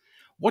success.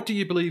 What do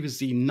you believe is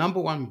the number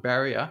one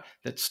barrier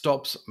that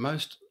stops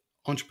most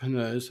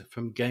entrepreneurs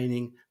from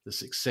gaining the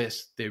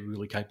success they're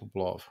really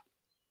capable of?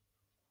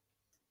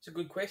 It's a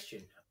good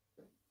question.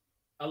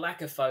 A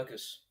lack of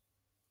focus.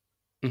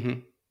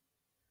 Mm-hmm.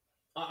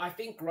 I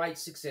think great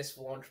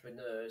successful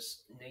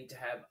entrepreneurs need to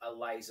have a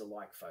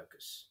laser-like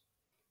focus.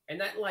 And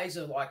that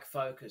laser-like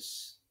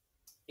focus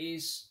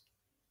is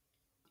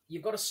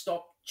you've got to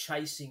stop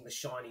chasing the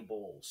shiny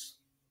balls.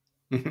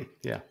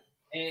 Yeah.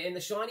 And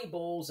the shiny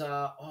balls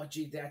are, oh,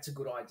 gee, that's a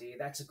good idea.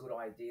 That's a good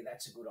idea.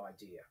 That's a good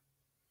idea.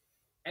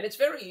 And it's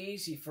very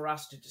easy for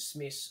us to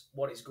dismiss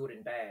what is good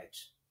and bad,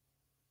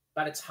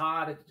 but it's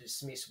harder to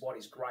dismiss what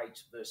is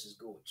great versus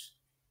good.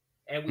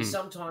 And we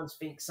sometimes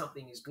think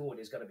something is good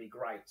is going to be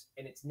great,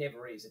 and it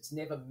never is. It's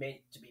never meant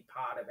to be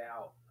part of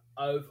our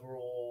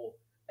overall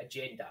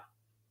agenda,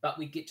 but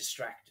we get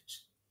distracted.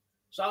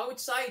 So I would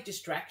say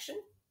distraction.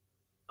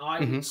 I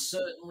would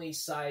certainly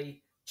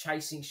say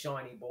chasing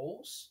shiny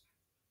balls.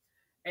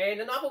 And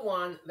another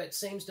one that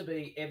seems to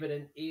be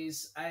evident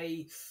is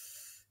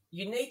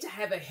you need to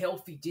have a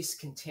healthy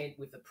discontent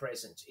with the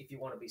present if you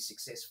want to be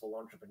successful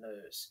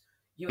entrepreneurs.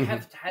 You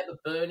have to have a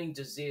burning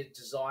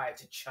desire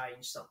to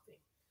change something.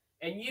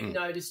 And you've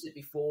noticed it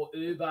before,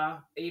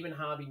 Uber, even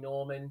Harvey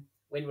Norman,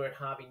 when we were at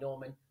Harvey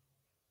Norman,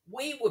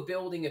 we were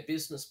building a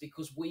business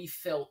because we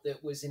felt there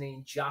was an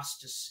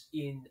injustice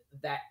in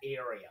that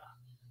area.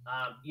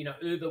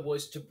 Uber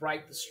was to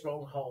break the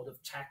stronghold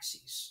of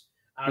taxis.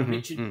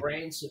 Richard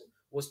Branson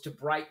was to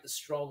break the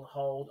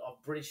stronghold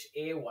of British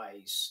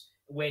Airways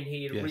when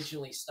he had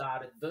originally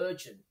started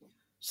Virgin.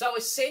 So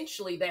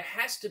essentially, there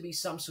has to be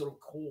some sort of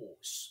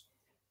cause.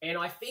 And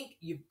I think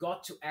you've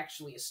got to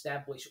actually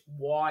establish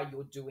why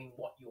you're doing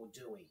what you're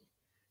doing.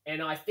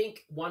 And I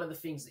think one of the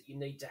things that you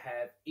need to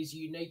have is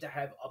you need to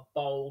have a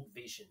bold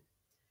vision.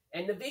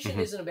 And the vision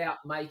isn't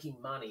about making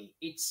money.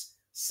 It's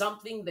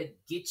something that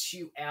gets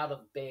you out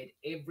of bed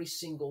every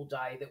single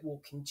day that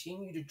will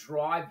continue to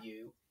drive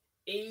you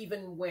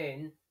even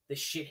when the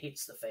shit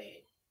hits the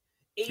fan.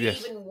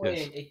 Even when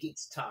it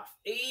gets tough.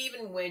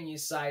 Even when you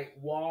say,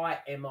 why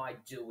am I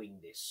doing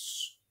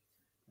this?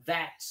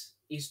 That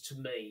is, to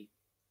me,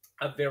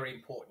 a very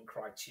important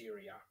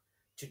criteria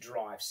to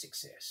drive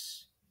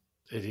success.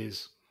 It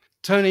is.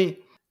 Tony,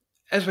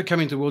 as we're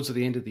coming towards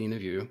the end of the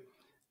interview,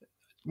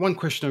 one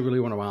question I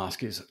really want to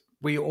ask is,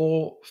 we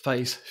all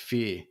face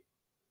fear.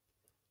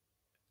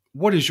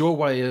 What is your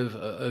way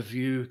of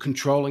you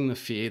controlling the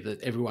fear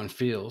that everyone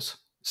feels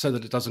so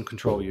that it doesn't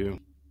control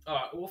you? All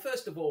right. Well,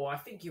 first of all, I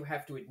think you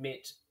have to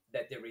admit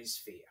that there is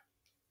fear.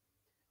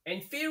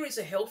 And fear is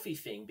a healthy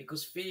thing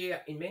because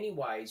fear, in many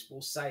ways,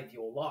 will save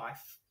your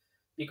life,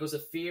 because the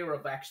fear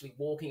of actually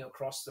walking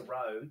across the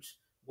road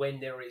when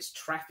there is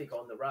traffic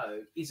on the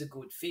road is a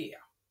good fear.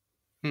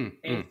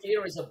 And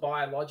fear is a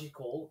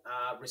biological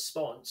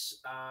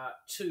response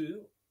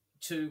to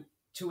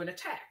an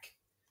attack.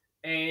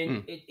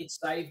 And it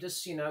saved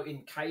us,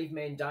 in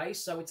caveman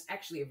days. So it's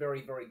actually a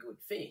very, very good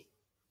thing.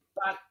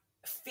 But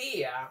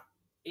fear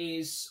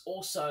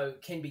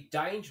can be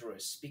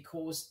dangerous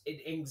because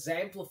it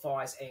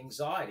exemplifies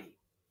anxiety.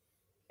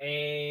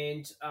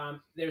 And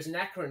there's an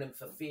acronym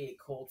for fear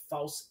called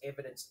false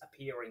evidence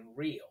appearing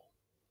real.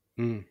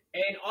 And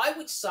I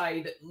would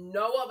say that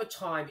no other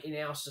time in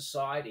our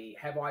society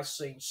have I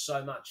seen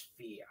so much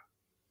fear.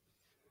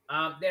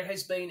 There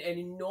has been an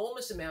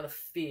enormous amount of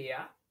fear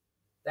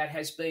that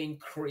has been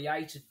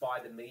created by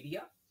the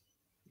media.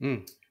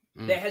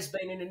 There has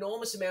been an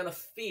enormous amount of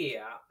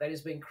fear that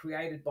has been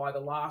created by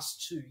the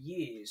last 2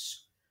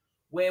 years,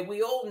 where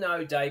we all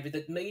know, David,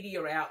 that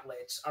media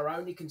outlets are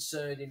only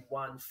concerned in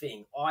one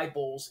thing: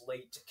 eyeballs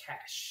lead to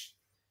cash.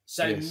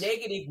 So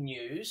negative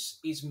news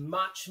is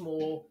much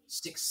more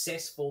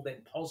successful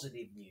than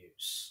positive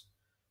news.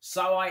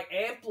 So I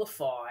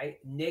amplify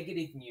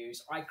negative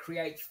news. I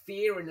create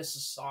fear in a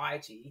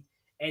society,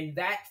 and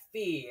that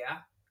fear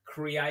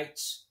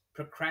creates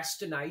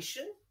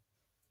procrastination.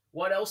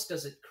 What else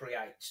does it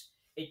create?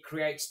 It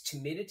creates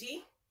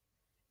timidity,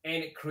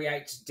 and it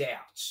creates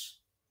doubt.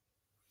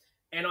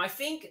 And I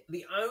think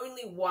the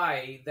only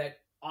way that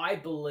I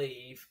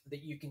believe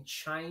that you can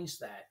change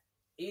that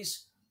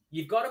is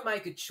you've got to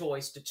make a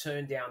choice to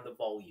turn down the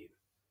volume.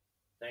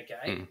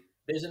 Okay?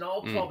 There's an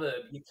old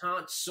proverb: you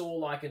can't soar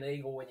like an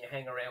eagle when you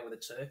hang around with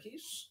the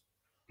turkeys.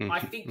 I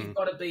think you've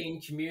got to be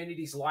in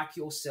communities like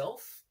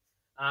yourself,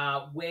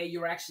 where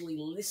you're actually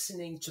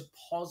listening to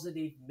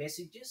positive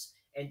messages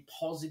and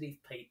positive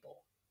people.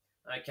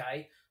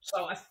 Okay?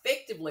 So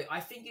effectively, I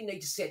think you need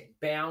to set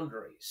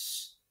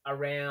boundaries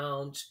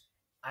around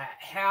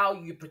how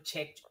you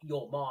protect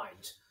your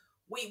mind.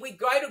 We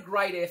go to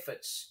great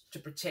efforts to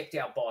protect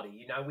our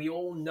body. We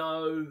all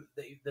know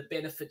the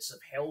benefits of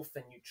health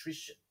and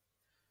nutrition.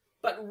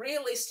 But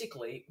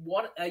realistically,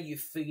 what are you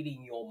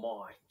feeding your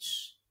mind?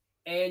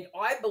 And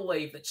I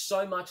believe that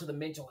so much of the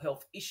mental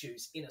health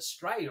issues in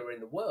Australia or in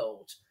the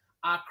world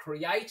are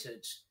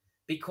created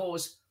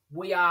because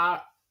we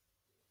are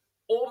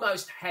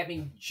almost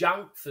having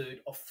junk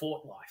food of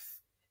thought life.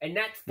 And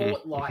that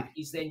thought life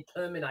is then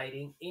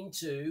permeating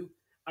into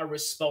a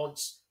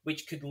response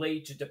which could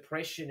lead to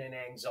depression and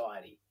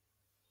anxiety.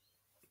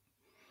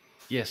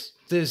 Yes.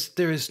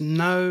 There is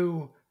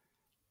no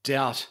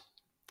doubt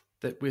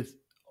that with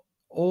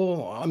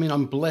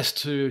I'm blessed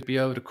to be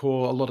able to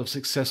call a lot of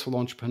successful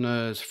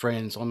entrepreneurs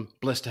friends. I'm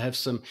blessed to have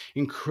some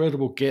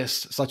incredible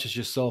guests such as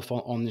yourself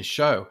on this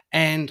show.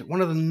 And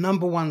one of the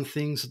number one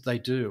things that they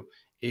do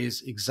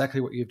is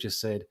exactly what you've just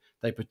said.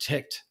 They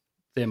protect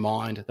their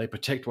mind. They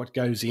protect what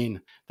goes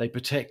in. They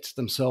protect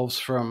themselves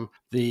from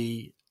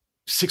the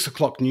 6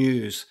 o'clock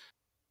news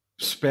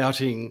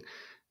spouting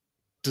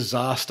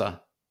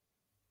disaster,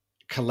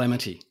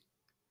 calamity.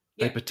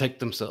 They protect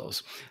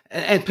themselves.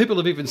 And people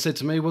have even said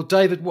to me, well,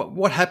 David,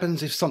 what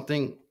happens if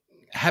something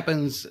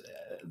happens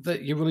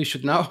that you really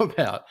should know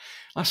about?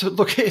 I said,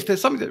 look, if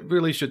there's something that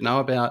really should know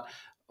about,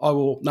 I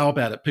will know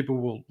about it. People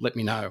will let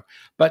me know.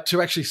 But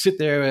to actually sit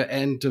there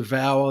and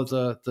devour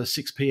the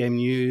 6 p.m.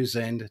 news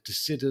and to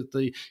sit at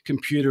the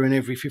computer and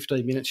every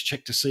 15 minutes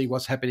check to see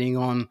what's happening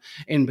on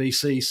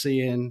NBC,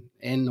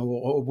 CNN,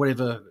 or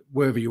whatever,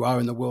 wherever you are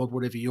in the world,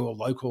 whatever your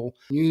local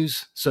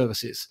news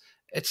service is,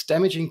 it's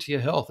damaging to your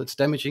health. It's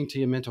damaging to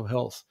your mental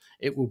health.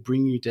 It will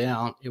bring you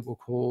down. It will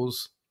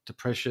cause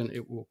depression.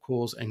 It will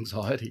cause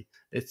anxiety.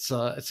 It's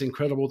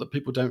incredible that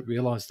people don't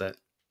realize that.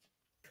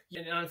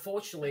 And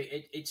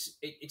unfortunately,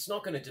 it's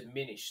not going to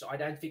diminish. I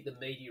don't think the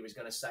media is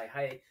going to say,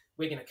 hey,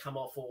 we're going to come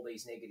off all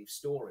these negative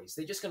stories.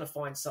 They're just going to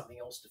find something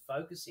else to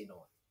focus in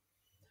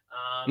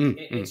on.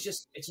 It's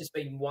just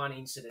been one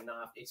incident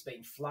after. It's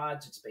been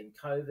floods. It's been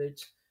COVID.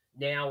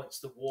 Now it's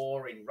the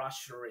war in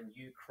Russia and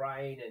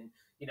Ukraine. And,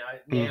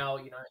 now,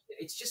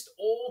 it's just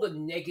all the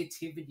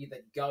negativity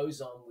that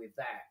goes on with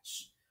that,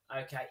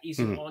 okay, is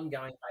an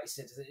ongoing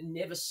basis. It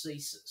never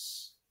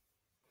ceases.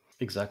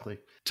 Exactly.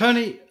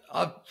 Tony,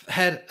 I've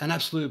had an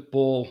absolute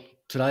ball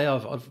today.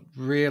 I've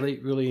really,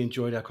 really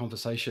enjoyed our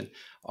conversation.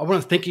 I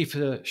want to thank you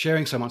for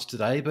sharing so much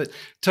today. But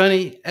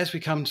Tony, as we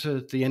come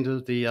to the end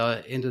of the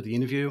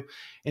interview,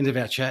 end of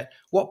our chat,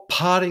 what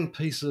parting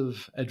piece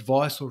of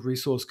advice or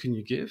resource can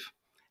you give?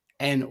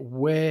 And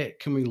where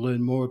can we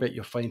learn more about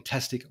your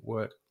fantastic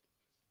work?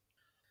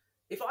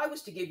 If I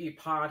was to give you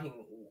parting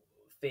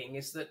thing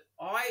is that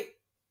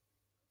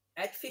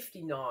at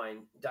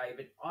 59,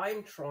 David,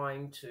 I'm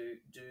trying to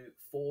do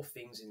 4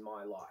 things in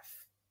my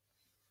life.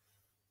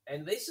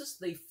 And this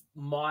is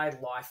my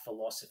life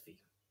philosophy.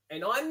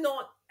 And I'm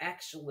not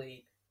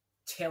actually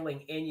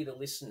telling any of the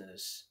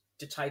listeners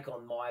to take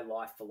on my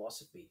life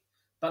philosophy,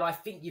 but I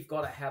think you've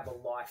got to have a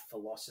life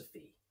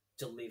philosophy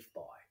to live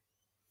by.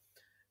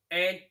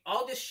 And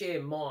I'll just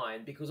share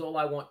mine because all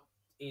I want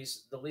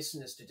is the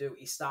listeners to do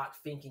is start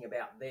thinking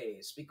about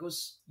theirs,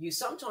 because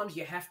sometimes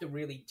you have to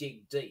really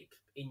dig deep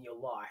in your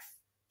life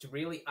to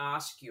really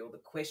ask you the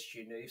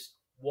question is,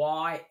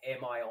 why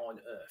am I on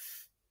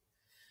earth?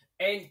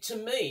 And to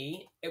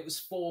me, it was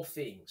 4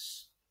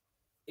 things.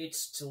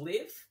 It's to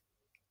live.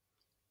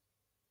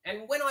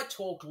 And when I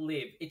talk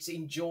live, it's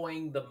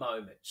enjoying the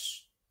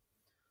moments,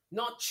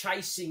 not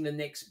chasing the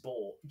next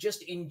ball,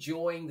 just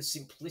enjoying the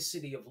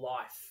simplicity of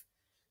life,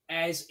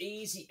 as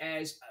easy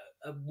as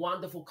a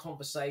wonderful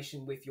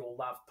conversation with your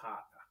love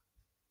partner.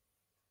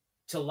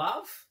 To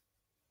love,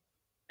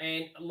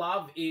 and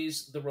love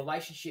is the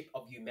relationship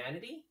of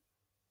humanity,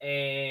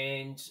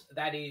 and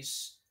that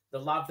is the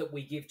love that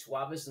we give to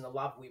others and the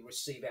love we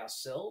receive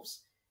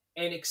ourselves,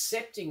 and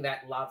accepting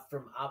that love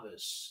from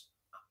others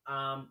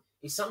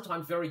is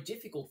sometimes very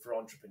difficult for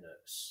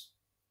entrepreneurs.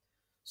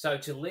 So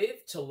to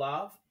live, to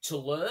love, to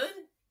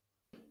learn,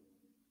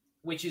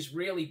 which is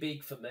really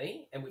big for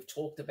me, and we've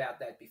talked about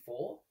that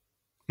before.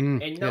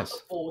 And number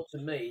 4 to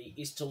me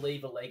is to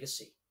leave a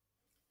legacy.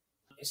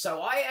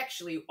 So I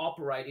actually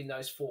operate in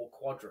those 4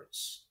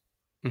 quadrants.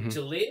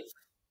 To live,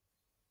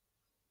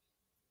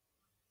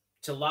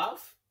 to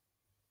love,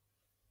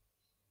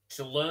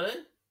 to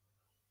learn,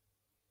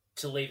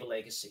 to leave a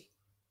legacy.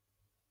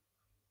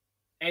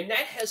 And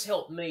that has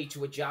helped me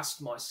to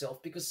adjust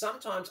myself, because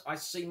sometimes I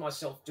see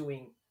myself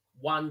doing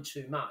one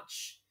too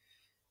much.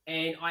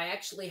 And I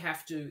actually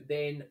have to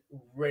then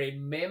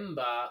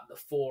remember the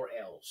 4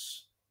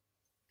 L's.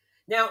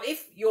 Now,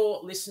 if your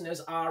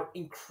listeners are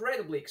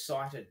incredibly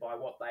excited by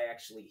what they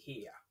actually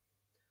hear,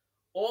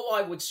 all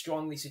I would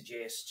strongly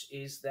suggest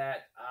is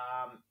that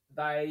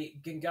they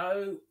can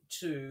go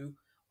to,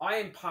 I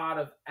am part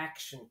of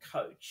Action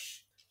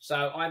Coach.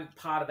 So I'm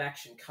part of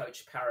Action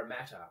Coach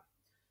Parramatta.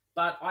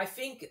 But I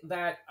think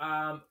that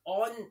I'm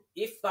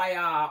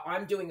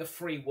doing a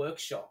free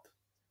workshop,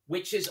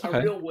 which is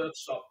a real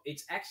workshop.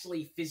 It's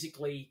actually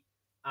physically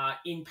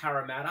in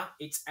Parramatta.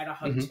 It's at a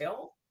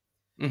hotel.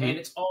 And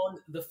it's on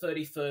the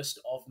 31st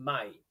of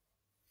May.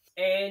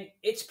 And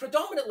it's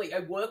predominantly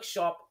a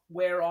workshop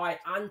where I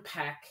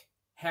unpack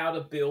how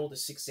to build a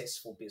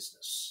successful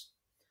business.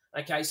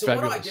 Okay, so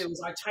Fabulous. What I do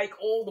is I take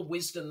all the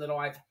wisdom that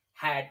I've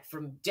had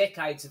from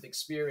decades of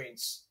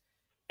experience,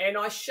 and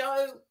I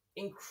show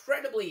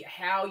incredibly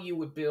how you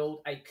would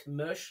build a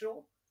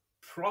commercial,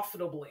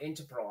 profitable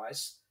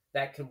enterprise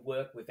that can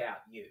work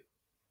without you.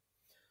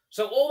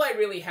 So all they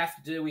really have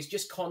to do is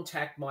just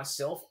contact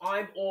myself.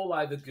 I'm all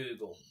over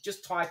Google.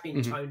 Just type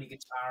in Tony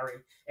Gattari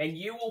and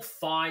you will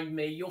find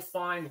me. You'll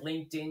find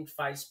LinkedIn,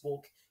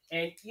 Facebook,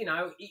 And,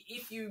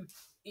 if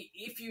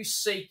you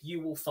seek,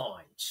 you will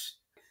find.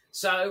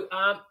 So,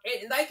 and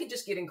they can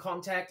just get in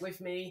contact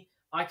with me.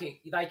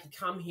 They can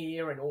come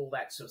here and all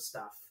that sort of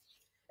stuff.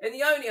 And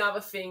the only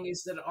other thing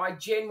is that I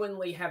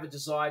genuinely have a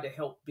desire to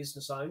help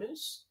business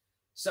owners.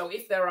 So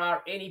if there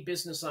are any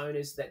business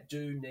owners that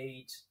do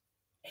need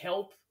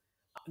help,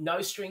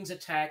 no strings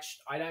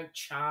attached, I don't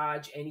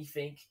charge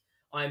anything.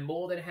 I'm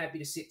more than happy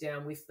to sit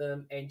down with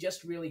them and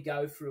just really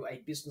go through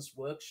a business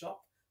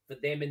workshop for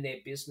them and their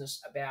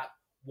business about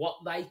what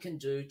they can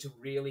do to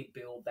really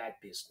build that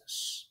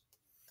business.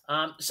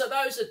 So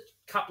those are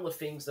a couple of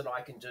things that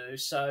I can do.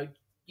 So,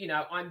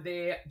 I'm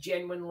there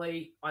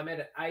genuinely. I'm at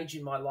an age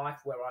in my life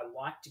where I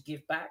like to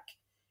give back.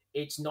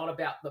 It's not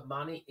about the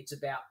money. It's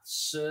about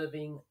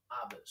serving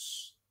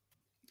others.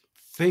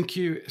 Thank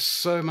you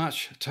so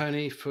much,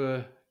 Tony,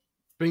 for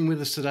being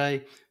with us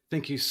today.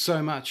 Thank you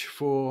so much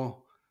for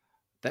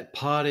that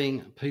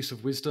parting piece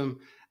of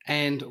wisdom.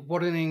 And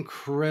what an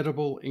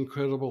incredible,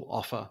 incredible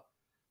offer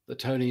that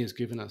Tony has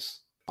given us.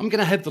 I'm going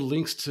to have the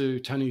links to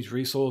Tony's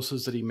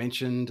resources that he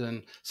mentioned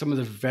and some of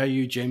the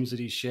value gems that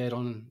he shared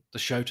on the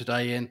show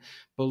today. And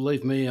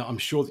believe me, I'm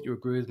sure that you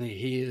agree with me,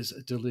 he has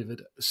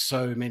delivered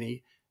so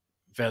many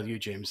value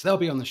gems. They'll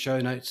be on the show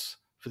notes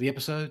for the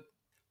episode.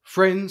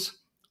 Friends,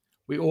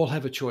 we all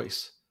have a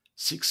choice,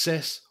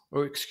 success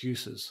or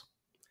excuses.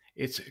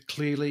 It's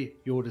clearly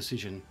your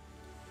decision.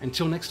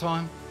 Until next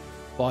time,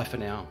 bye for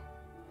now.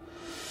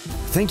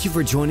 Thank you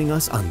for joining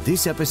us on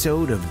this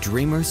episode of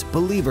Dreamers,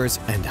 Believers,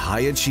 and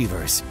High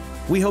Achievers.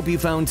 We hope you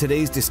found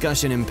today's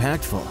discussion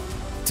impactful.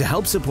 To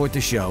help support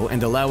the show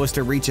and allow us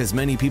to reach as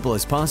many people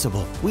as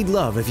possible, we'd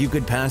love if you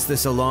could pass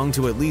this along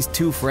to at least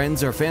 2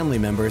 friends or family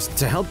members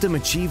to help them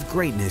achieve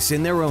greatness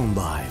in their own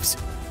lives.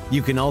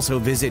 You can also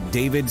visit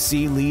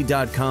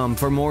davidclee.com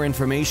for more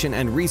information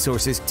and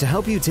resources to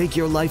help you take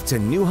your life to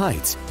new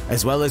heights,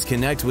 as well as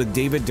connect with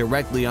David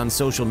directly on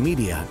social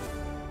media